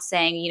reaching out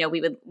saying,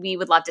 we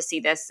would love to see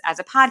this as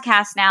a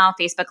podcast now.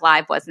 Facebook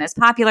Live wasn't as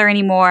popular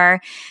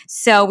anymore.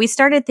 So we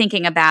started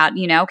thinking about,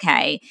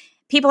 okay,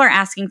 people are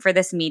asking for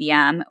this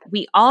medium.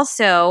 We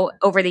also,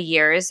 over the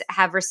years,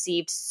 have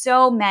received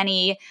so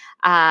many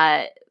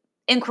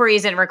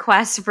inquiries and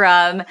requests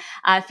from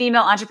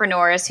female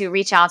entrepreneurs who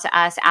reach out to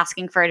us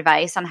asking for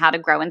advice on how to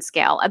grow and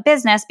scale a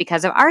business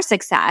because of our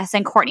success.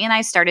 And Courtney and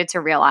I started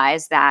to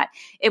realize that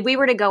if we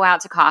were to go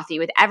out to coffee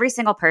with every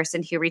single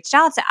person who reached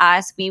out to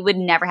us, we would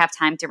never have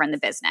time to run the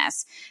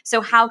business. So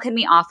how can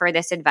we offer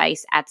this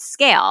advice at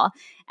scale?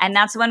 And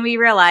that's when we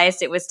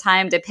realized it was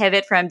time to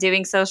pivot from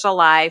doing Social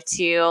Live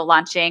to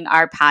launching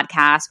our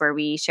podcast where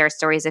we share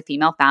stories of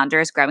female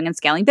founders growing and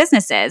scaling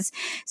businesses.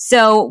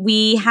 So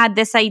we had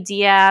this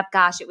idea,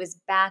 it was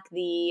back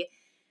the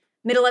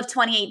middle of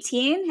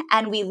 2018,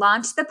 and we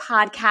launched the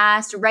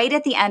podcast right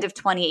at the end of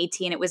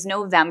 2018. It was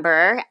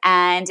November,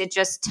 and it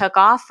just took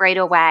off right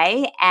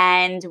away.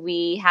 And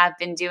we have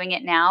been doing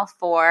it now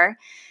for,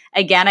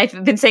 again,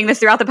 I've been saying this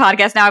throughout the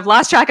podcast now, I've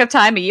lost track of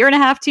time, 1.5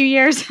 years, 2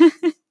 years.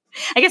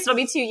 I guess it'll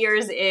be 2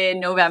 years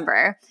in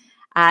November.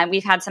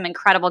 We've had some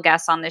incredible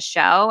guests on this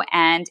show,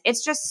 and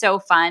it's just so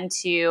fun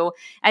to,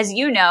 as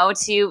you know,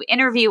 to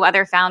interview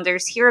other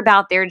founders, hear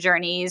about their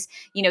journeys,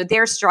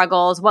 their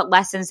struggles, what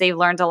lessons they've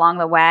learned along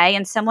the way.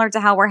 And similar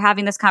to how we're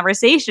having this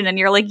conversation, and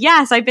you're like,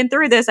 yes, I've been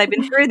through this.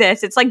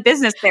 It's like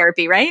business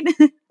therapy, right?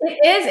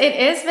 It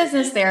is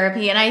business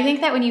therapy. And I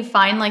think that when you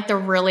find like the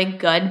really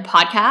good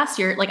podcast,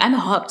 you're like, I'm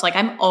hooked. Like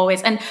I'm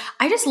always, and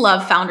I just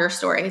love founder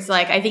stories.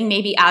 Like I think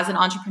maybe as an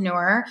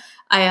entrepreneur,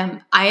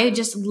 I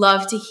just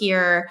love to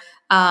hear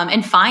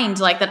and find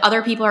like that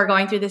other people are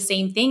going through the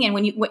same thing.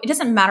 And it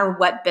doesn't matter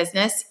what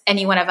business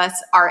any one of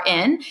us are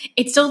in,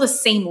 it's still the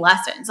same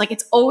lessons. Like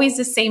it's always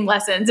the same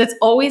lessons. It's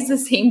always the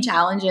same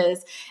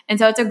challenges. And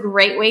so it's a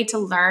great way to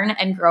learn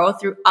and grow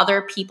through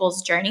other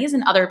people's journeys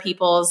and other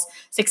people's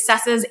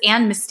successes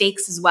and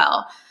mistakes as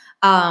well.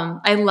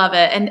 I love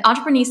it. And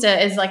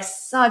Entreprenista is like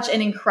such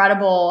an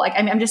incredible, like,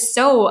 I'm just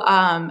so,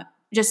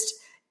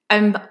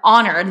 I'm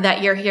honored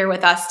that you're here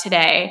with us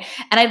today.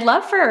 And I'd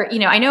love for,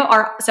 I know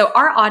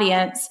our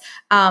audience,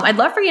 I'd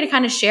love for you to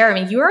kind of share,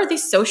 you are the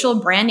social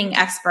branding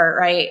expert,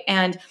 right?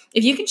 And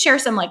if you can share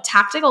some like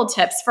tactical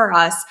tips for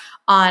us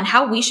on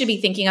how we should be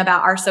thinking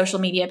about our social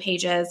media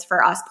pages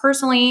for us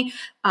personally,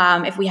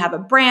 if we have a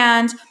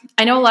brand.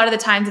 I know a lot of the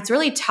times it's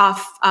really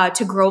tough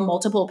to grow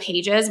multiple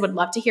pages. Would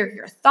love to hear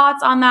your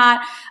thoughts on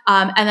that.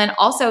 And then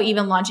also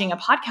even launching a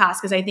podcast,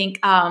 because I think,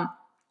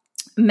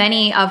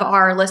 many of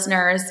our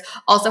listeners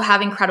also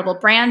have incredible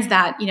brands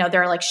that,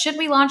 they're like, should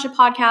we launch a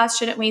podcast?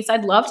 Shouldn't we? So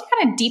I'd love to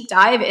kind of deep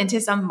dive into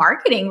some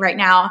marketing right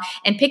now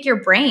and pick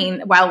your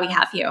brain while we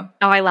have you.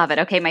 Oh, I love it.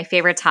 Okay. My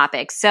favorite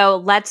topic. So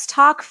let's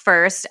talk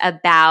first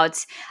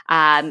about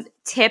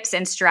tips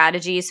and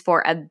strategies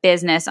for a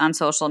business on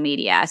social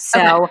media.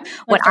 So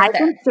what I've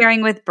been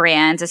sharing with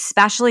brands,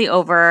 especially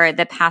over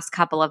the past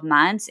couple of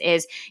months,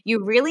 is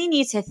you really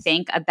need to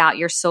think about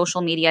your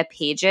social media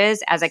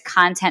pages as a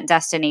content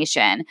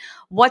destination.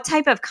 What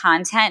type of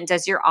content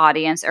does your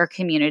audience or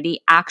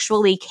community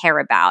actually care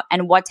about?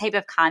 And what type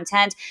of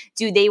content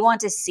do they want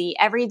to see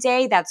every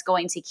day that's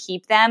going to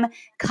keep them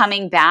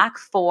coming back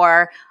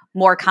for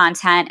more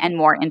content and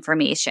more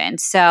information?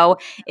 So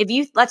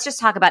let's just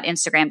talk about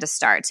Instagram to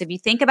start. So if you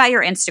think about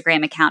your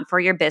Instagram account for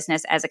your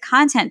business as a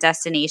content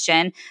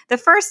destination, the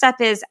first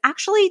step is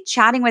actually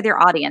chatting with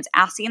your audience,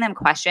 asking them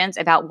questions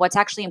about what's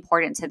actually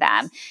important to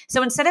them.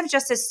 So instead of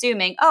just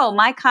assuming, oh,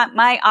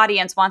 my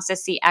audience wants to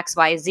see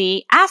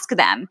XYZ, ask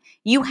them.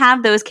 You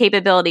have those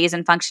capabilities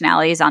and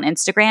functionalities on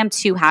Instagram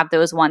to have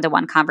those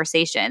one-to-one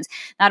conversations.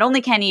 Not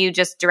only can you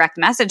just direct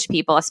message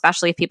people,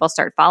 especially if people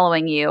start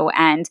following you,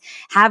 and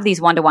have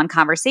these one-to-one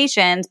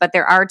conversations, but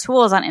there are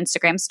tools on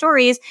Instagram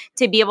stories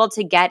to be able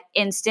to get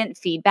instant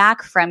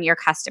feedback from your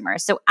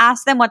customers. So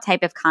ask them what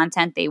type of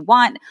content they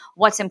want,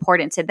 what's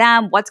important to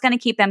them, what's going to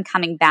keep them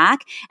coming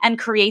back, and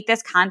create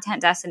this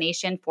content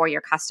destination for your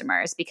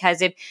customers.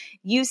 Because if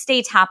you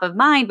stay top of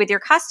mind with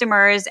your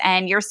customers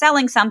and you're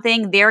selling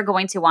something, they're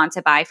going to want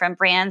to buy from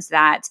brands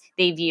that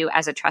they view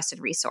as a trusted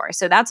resource.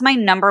 So that's my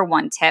number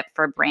one tip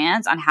for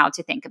brands on how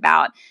to think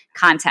about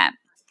content.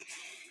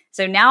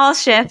 So now I'll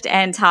shift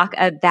and talk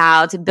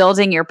about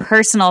building your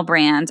personal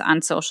brand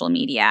on social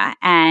media.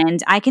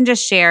 And I can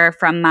just share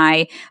from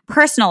my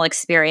personal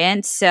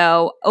experience.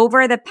 So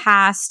over the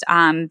past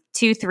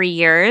 2-3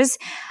 years,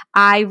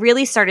 I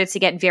really started to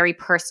get very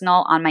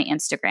personal on my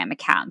Instagram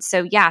account.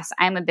 So yes,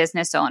 I'm a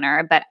business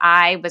owner, but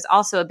I was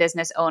also a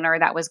business owner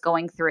that was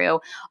going through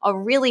a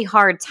really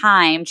hard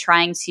time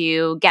trying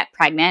to get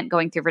pregnant,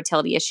 going through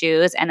fertility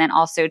issues, and then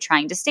also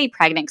trying to stay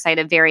pregnant because I had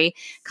a very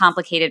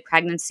complicated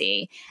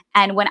pregnancy.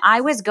 And when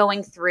I was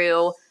going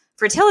through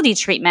fertility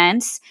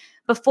treatments,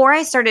 before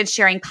I started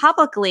sharing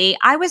publicly,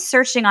 I was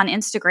searching on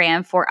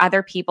Instagram for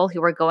other people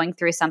who were going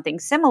through something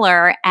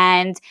similar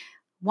and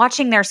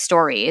watching their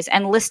stories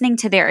and listening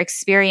to their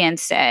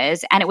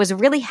experiences. And it was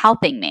really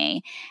helping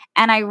me.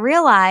 And I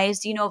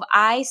realized, if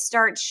I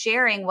start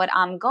sharing what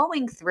I'm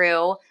going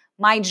through,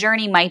 my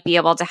journey might be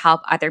able to help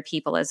other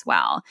people as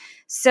well.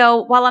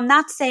 So while I'm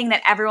not saying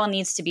that everyone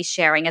needs to be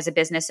sharing as a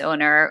business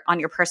owner on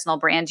your personal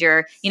brand,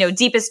 your,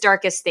 deepest,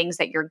 darkest things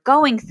that you're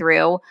going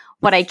through,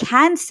 what I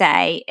can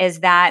say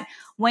is that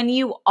when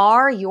you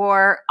are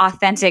your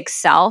authentic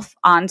self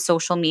on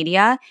social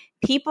media,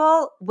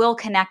 people will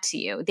connect to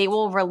you. They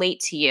will relate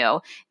to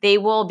you. They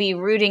will be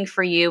rooting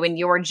for you in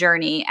your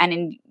journey and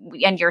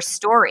in your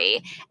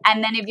story.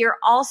 And then if you're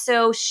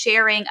also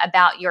sharing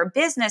about your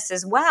business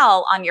as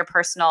well on your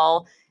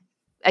personal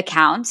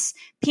accounts,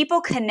 people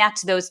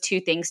connect those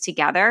two things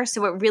together.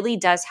 So it really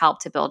does help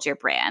to build your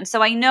brand.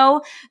 So I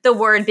know the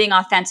word being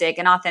authentic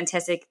and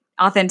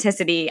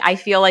authenticity, I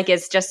feel like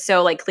it's just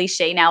so like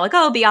cliche now, like,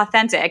 oh, be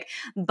authentic.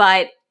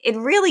 But it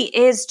really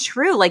is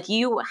true. Like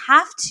you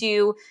have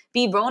to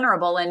be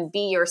vulnerable and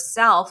be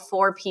yourself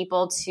for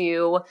people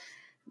to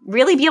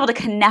really be able to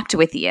connect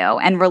with you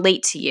and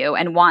relate to you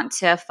and want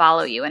to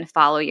follow you and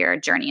follow your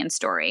journey and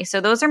story. So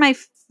those are my,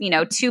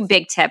 two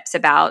big tips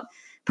about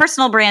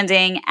personal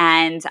branding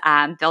and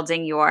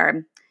building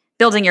your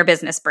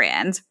business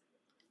brand.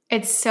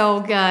 It's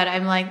so good.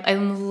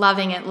 I'm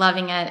loving it.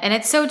 And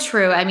it's so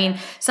true. I mean,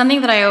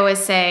 something that I always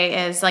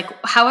say is like,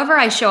 however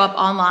I show up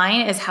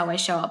online is how I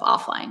show up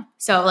offline.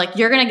 So like,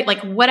 you're going to get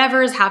like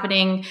whatever is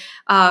happening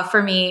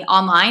for me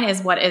online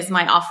is what is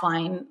my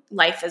offline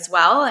life as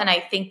well. And I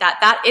think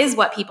that is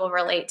what people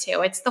relate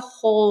to. It's the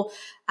whole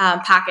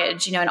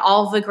package, and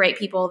all the great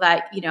people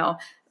that,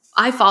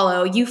 I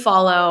follow, you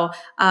follow,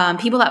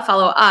 people that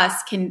follow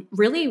us can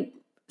really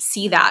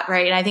see that,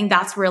 right? And I think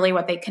that's really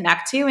what they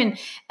connect to. And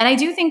I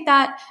do think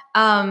that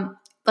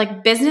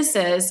like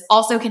businesses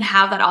also can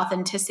have that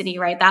authenticity,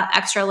 right? That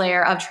extra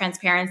layer of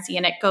transparency,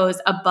 and it goes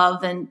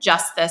above than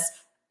just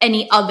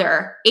any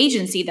other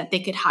agency that they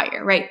could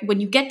hire, right?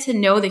 When you get to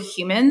know the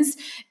humans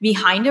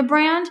behind a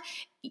brand,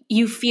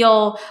 you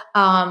feel,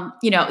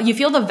 you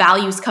feel the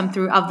values come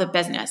through of the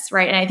business,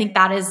 right? And I think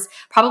that is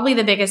probably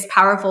the biggest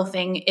powerful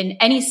thing in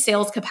any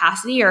sales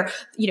capacity, or,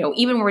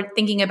 even when we're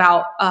thinking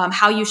about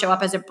how you show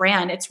up as a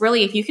brand. It's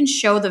really, if you can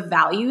show the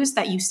values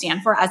that you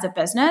stand for as a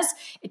business,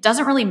 it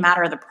doesn't really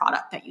matter the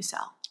product that you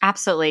sell.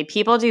 Absolutely.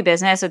 People do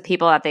business with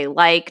people that they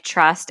like,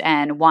 trust,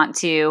 and want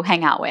to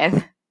hang out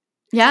with.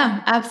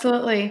 Yeah,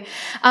 absolutely.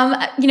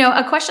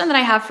 A question that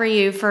I have for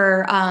you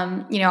for,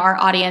 our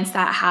audience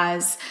that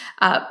has,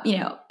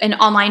 an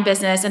online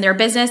business, and their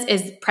business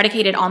is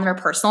predicated on their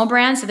personal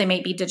brand. So they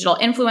may be digital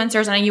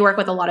influencers. I know you work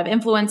with a lot of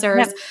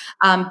influencers,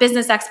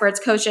 business experts,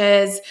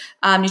 coaches,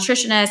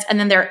 nutritionists, and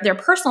then their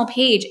personal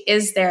page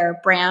is their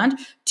brand.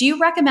 Do you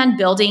recommend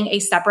building a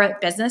separate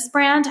business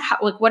brand?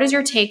 What is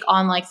your take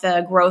on like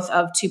the growth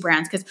of two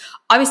brands? Because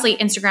obviously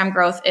Instagram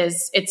growth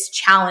it's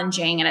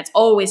challenging and it's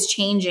always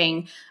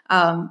changing.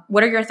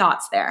 What are your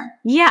thoughts there?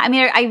 Yeah, I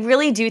mean, I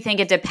really do think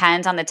it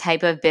depends on the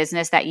type of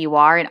business that you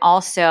are. And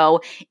also,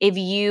 if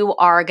you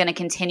are going to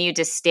continue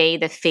to stay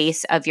the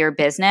face of your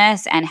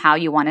business and how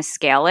you want to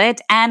scale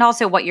it, and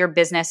also what your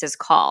business is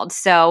called.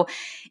 So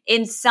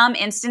in some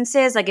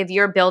instances, like if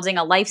you're building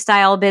a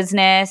lifestyle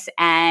business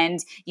and,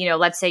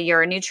 let's say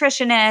you're a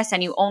nutritionist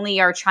and you only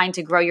are trying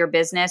to grow your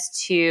business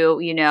to,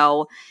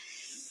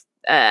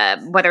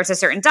 whether it's a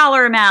certain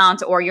dollar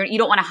amount, or you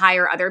don't want to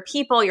hire other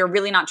people, you're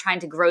really not trying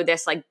to grow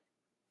this like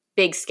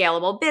big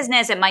scalable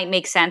business, it might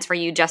make sense for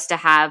you just to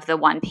have the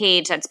one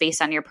page that's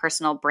based on your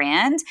personal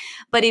brand.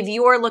 But if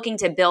you're looking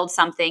to build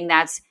something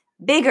that's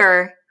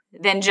bigger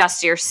than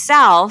just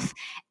yourself,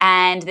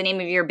 and the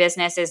name of your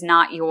business is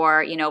not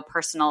your,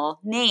 personal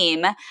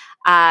name,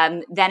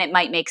 then it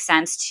might make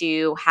sense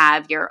to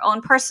have your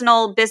own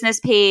personal business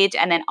page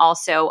and then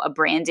also a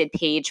branded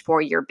page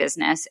for your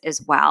business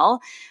as well.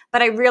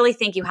 But I really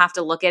think you have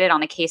to look at it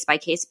on a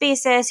case-by-case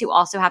basis. You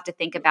also have to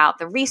think about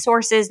the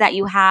resources that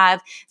you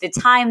have, the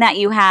time that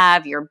you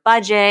have, your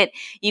budget.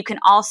 You can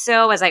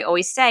also, as I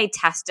always say,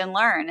 test and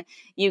learn.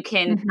 You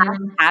can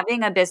test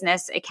having a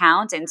business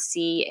account and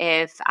see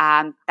if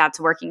that's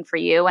working for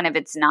you. And if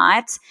it's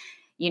not,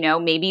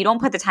 maybe you don't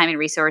put the time and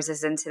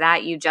resources into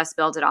that. You just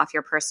build it off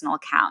your personal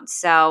account.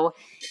 So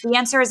the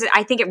answer is,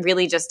 I think it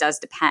really just does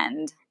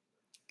depend.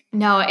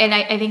 No, and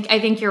I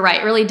think you're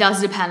right. It really does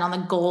depend on the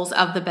goals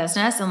of the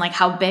business and like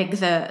how big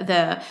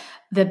the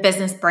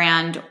business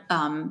brand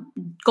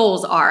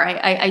goals are.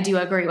 I do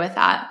agree with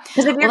that.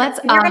 Because if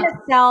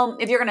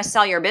you're going to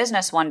sell your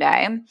business one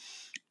day,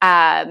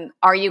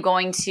 are you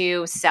going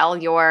to sell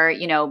your,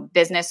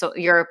 business,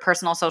 your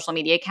personal social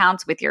media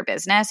accounts with your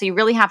business? So you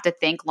really have to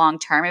think long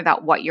term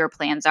about what your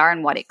plans are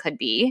and what it could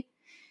be.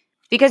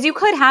 Because you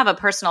could have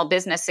a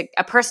business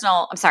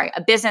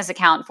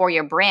account for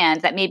your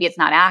brand that maybe it's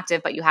not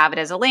active, but you have it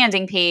as a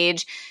landing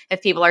page.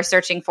 If people are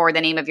searching for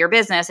the name of your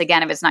business,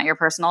 again, if it's not your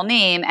personal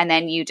name, and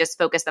then you just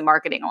focus the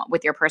marketing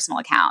with your personal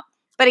account.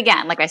 But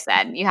again, like I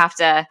said,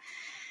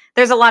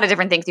 there's a lot of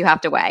different things you have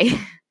to weigh.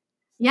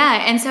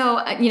 Yeah. And so,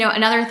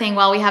 another thing,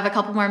 while we have a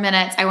couple more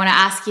minutes, I want to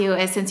ask you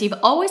is, since you've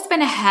always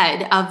been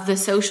ahead of the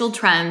social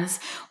trends,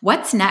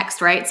 what's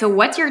next, right? So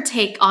what's your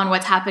take on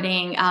what's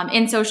happening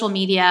in social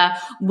media?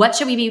 What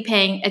should we be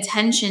paying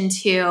attention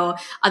to?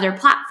 Other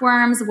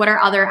platforms? What are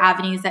other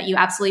avenues that you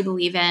absolutely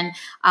believe in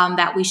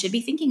that we should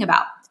be thinking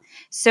about?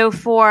 So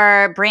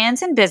for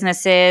brands and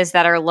businesses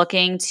that are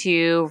looking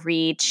to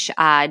reach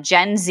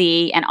Gen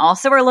Z and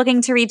also are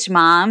looking to reach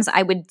moms,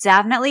 I would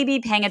definitely be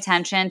paying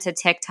attention to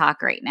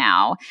TikTok right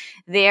now.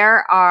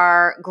 There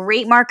are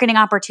great marketing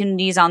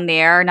opportunities on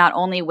there, not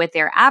only with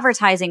their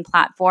advertising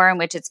platform,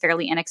 which it's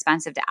fairly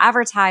inexpensive to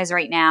advertise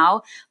right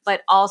now,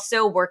 but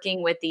also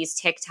working with these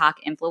TikTok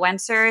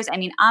influencers. I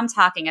mean, I'm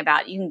talking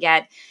about you can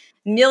get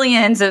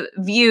millions of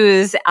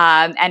views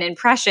and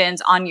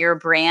impressions on your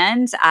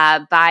brand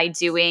by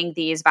doing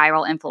these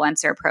viral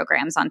influencer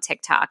programs on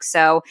TikTok.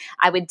 So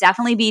I would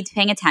definitely be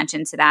paying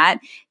attention to that.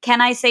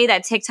 Can I say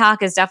that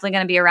TikTok is definitely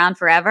going to be around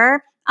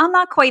forever? I'm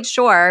not quite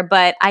sure,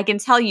 but I can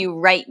tell you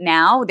right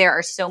now, there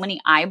are so many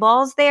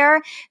eyeballs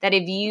there that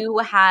if you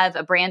have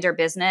a brand or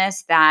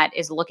business that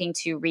is looking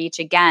to reach,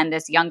 again,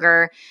 this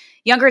younger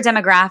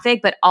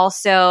demographic, but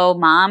also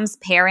moms,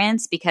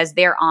 parents, because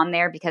they're on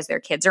there because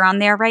their kids are on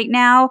there right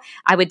now,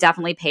 I would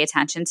definitely pay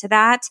attention to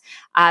that.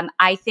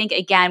 I think,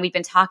 again, we've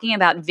been talking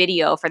about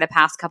video for the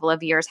past couple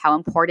of years, how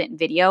important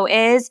video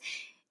is.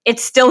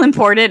 It's still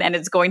important and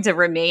it's going to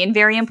remain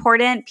very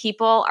important.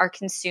 People are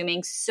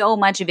consuming so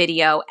much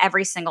video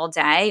every single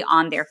day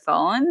on their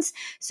phones.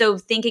 So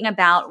thinking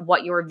about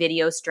what your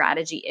video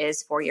strategy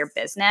is for your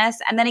business.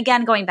 And then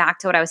again, going back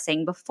to what I was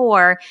saying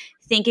before,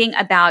 thinking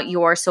about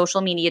your social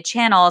media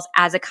channels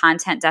as a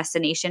content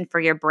destination for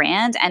your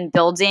brand and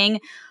building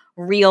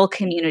real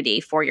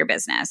community for your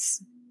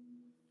business.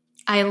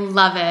 I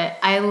love it.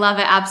 I love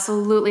it.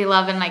 Absolutely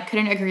love it. And I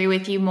couldn't agree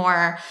with you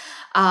more.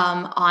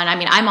 I'm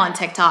on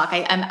TikTok.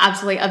 I'm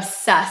absolutely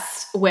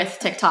obsessed with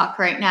TikTok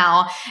right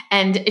now.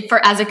 And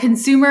as a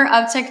consumer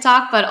of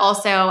TikTok, but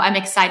also I'm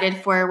excited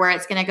for where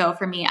it's going to go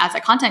for me as a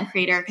content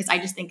creator, because I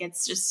just think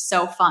it's just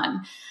so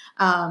fun.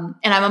 And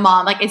I'm a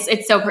mom. Like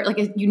it's so, like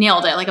you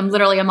nailed it. Like I'm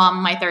literally a mom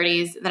in my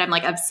 30s that I'm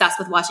like obsessed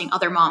with watching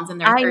other moms in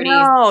their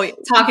 30s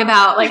talk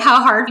about like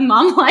how hard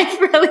mom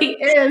life really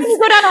is. You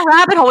go down a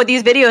rabbit hole with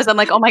these videos. I'm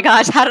like, oh my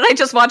gosh, how did I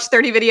just watch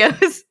 30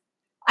 videos?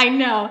 I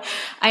know.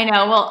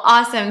 Well,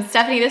 awesome.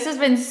 Stephanie, this has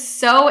been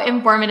so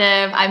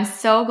informative. I'm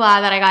so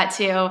glad that I got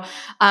to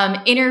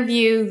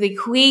interview the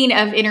queen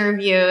of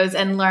interviews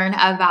and learn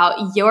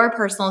about your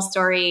personal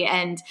story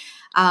and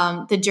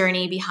the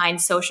journey behind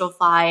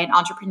Socialfly and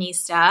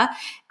Entreprenista.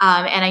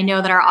 And I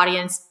know that our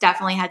audience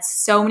definitely had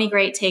so many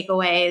great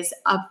takeaways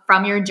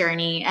from your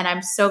journey. And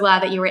I'm so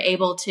glad that you were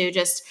able to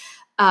just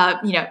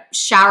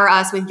shower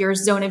us with your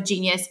zone of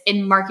genius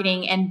in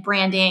marketing and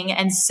branding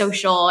and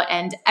social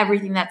and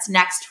everything that's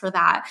next for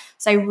that.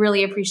 So I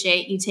really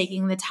appreciate you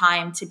taking the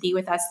time to be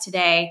with us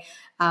today.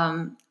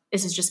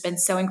 This has just been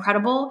so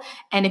incredible.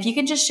 And if you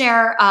can just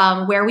share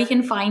where we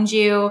can find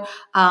you,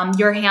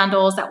 your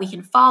handles that we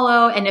can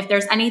follow, and if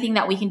there's anything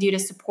that we can do to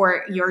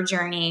support your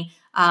journey,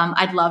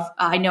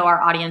 I know our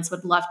audience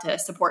would love to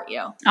support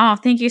you. Oh,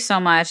 thank you so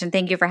much. And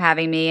thank you for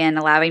having me and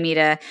allowing me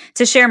to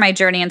share my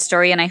journey and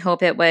story. And I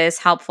hope it was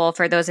helpful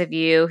for those of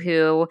you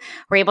who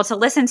were able to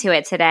listen to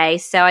it today.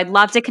 So I'd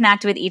love to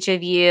connect with each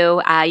of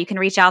you. You can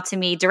reach out to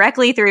me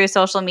directly through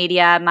social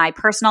media. My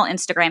personal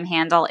Instagram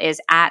handle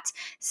is at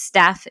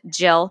Steph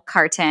Jill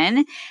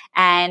Carton.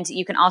 And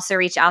you can also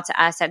reach out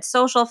to us at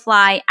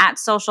Socialfly,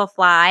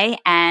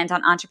 and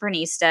on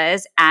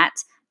Entreprenistas at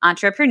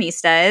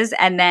Entreprenistas.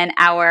 And then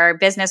our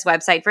business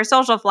website for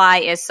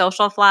Socialfly is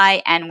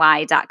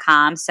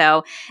socialflyny.com.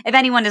 So if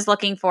anyone is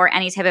looking for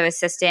any type of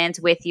assistance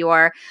with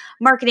your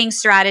marketing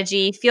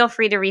strategy, feel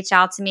free to reach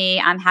out to me.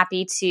 I'm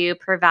happy to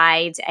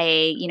provide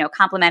a,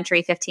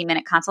 complimentary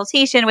 15-minute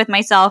consultation with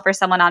myself or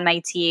someone on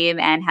my team,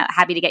 and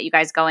happy to get you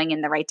guys going in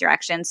the right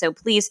direction. So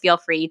please feel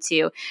free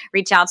to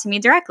reach out to me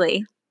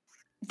directly.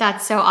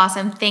 That's so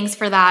awesome. Thanks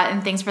for that.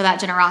 And thanks for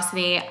that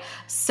generosity.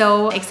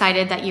 So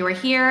excited that you were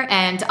here.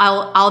 And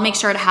I'll make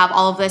sure to have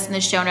all of this in the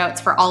show notes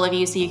for all of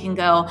you, so you can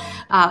go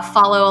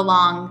follow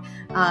along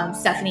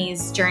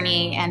Stephanie's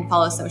journey and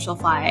follow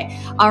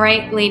Socialfly. All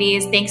right,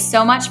 ladies, thanks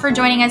so much for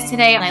joining us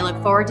today. And I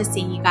look forward to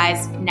seeing you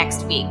guys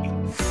next week.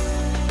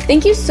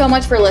 Thank you so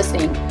much for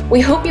listening. We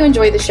hope you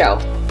enjoyed the show.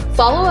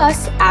 Follow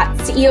us at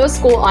CEO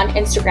School on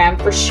Instagram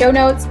for show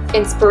notes,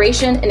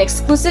 inspiration, and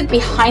exclusive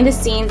behind the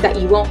scenes that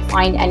you won't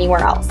find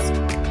anywhere else.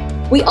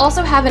 We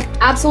also have an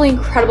absolutely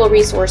incredible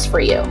resource for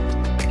you.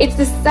 It's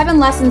the 7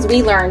 lessons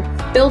we learned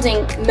building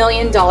 $1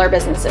 million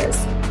businesses.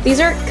 These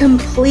are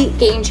complete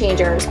game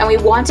changers, and we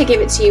want to give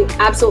it to you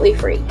absolutely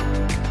free.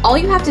 All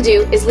you have to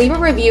do is leave a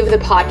review of the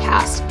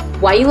podcast,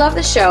 why you love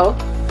the show,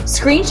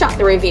 screenshot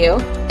the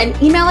review, and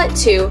email it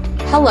to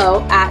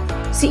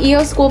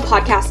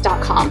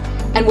hello@ceoschoolpodcast.com.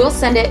 and we'll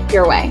send it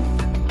your way.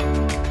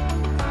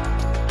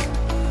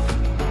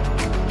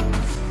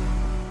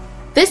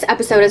 This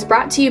episode is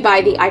brought to you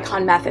by the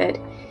Icon Method.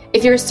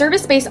 If you're a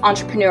service-based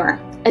entrepreneur,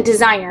 a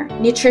designer,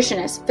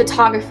 nutritionist,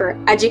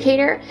 photographer,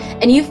 educator,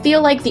 and you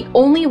feel like the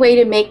only way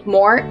to make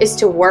more is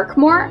to work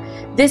more,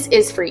 this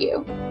is for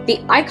you. The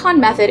Icon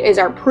Method is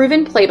our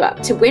proven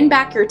playbook to win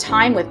back your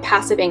time with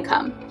passive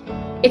income.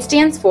 It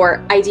stands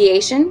for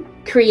ideation,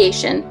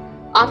 creation,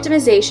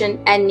 optimization,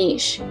 and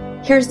niche.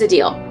 Here's the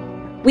deal.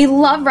 We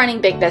love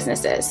running big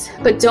businesses,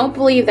 but don't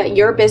believe that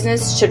your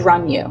business should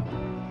run you.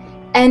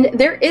 And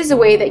there is a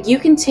way that you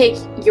can take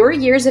your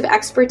years of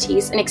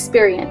expertise and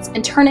experience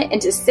and turn it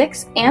into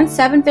 6- and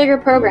 7-figure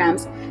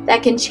programs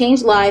that can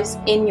change lives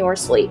in your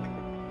sleep.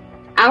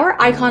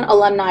 Our Icon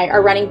alumni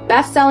are running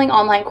best-selling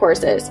online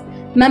courses,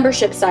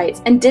 membership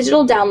sites, and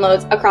digital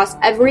downloads across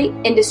every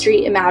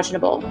industry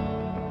imaginable.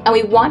 And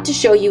we want to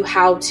show you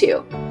how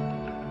to.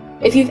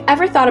 If you've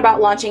ever thought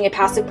about launching a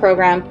passive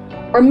program,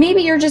 or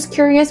maybe you're just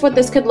curious what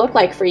this could look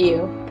like for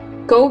you,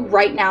 go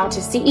right now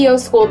to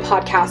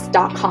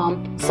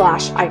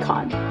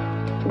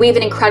ceoschoolpodcast.com/icon. We have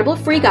an incredible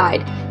free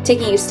guide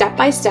taking you step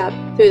by step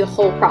through the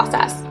whole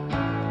process.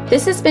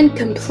 This has been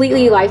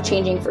completely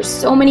life-changing for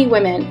so many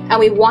women, and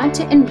we want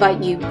to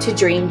invite you to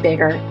dream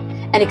bigger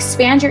and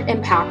expand your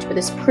impact with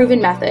this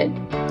proven method.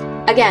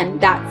 Again,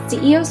 that's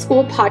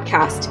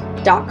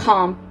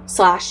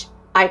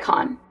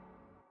ceoschoolpodcast.com/icon.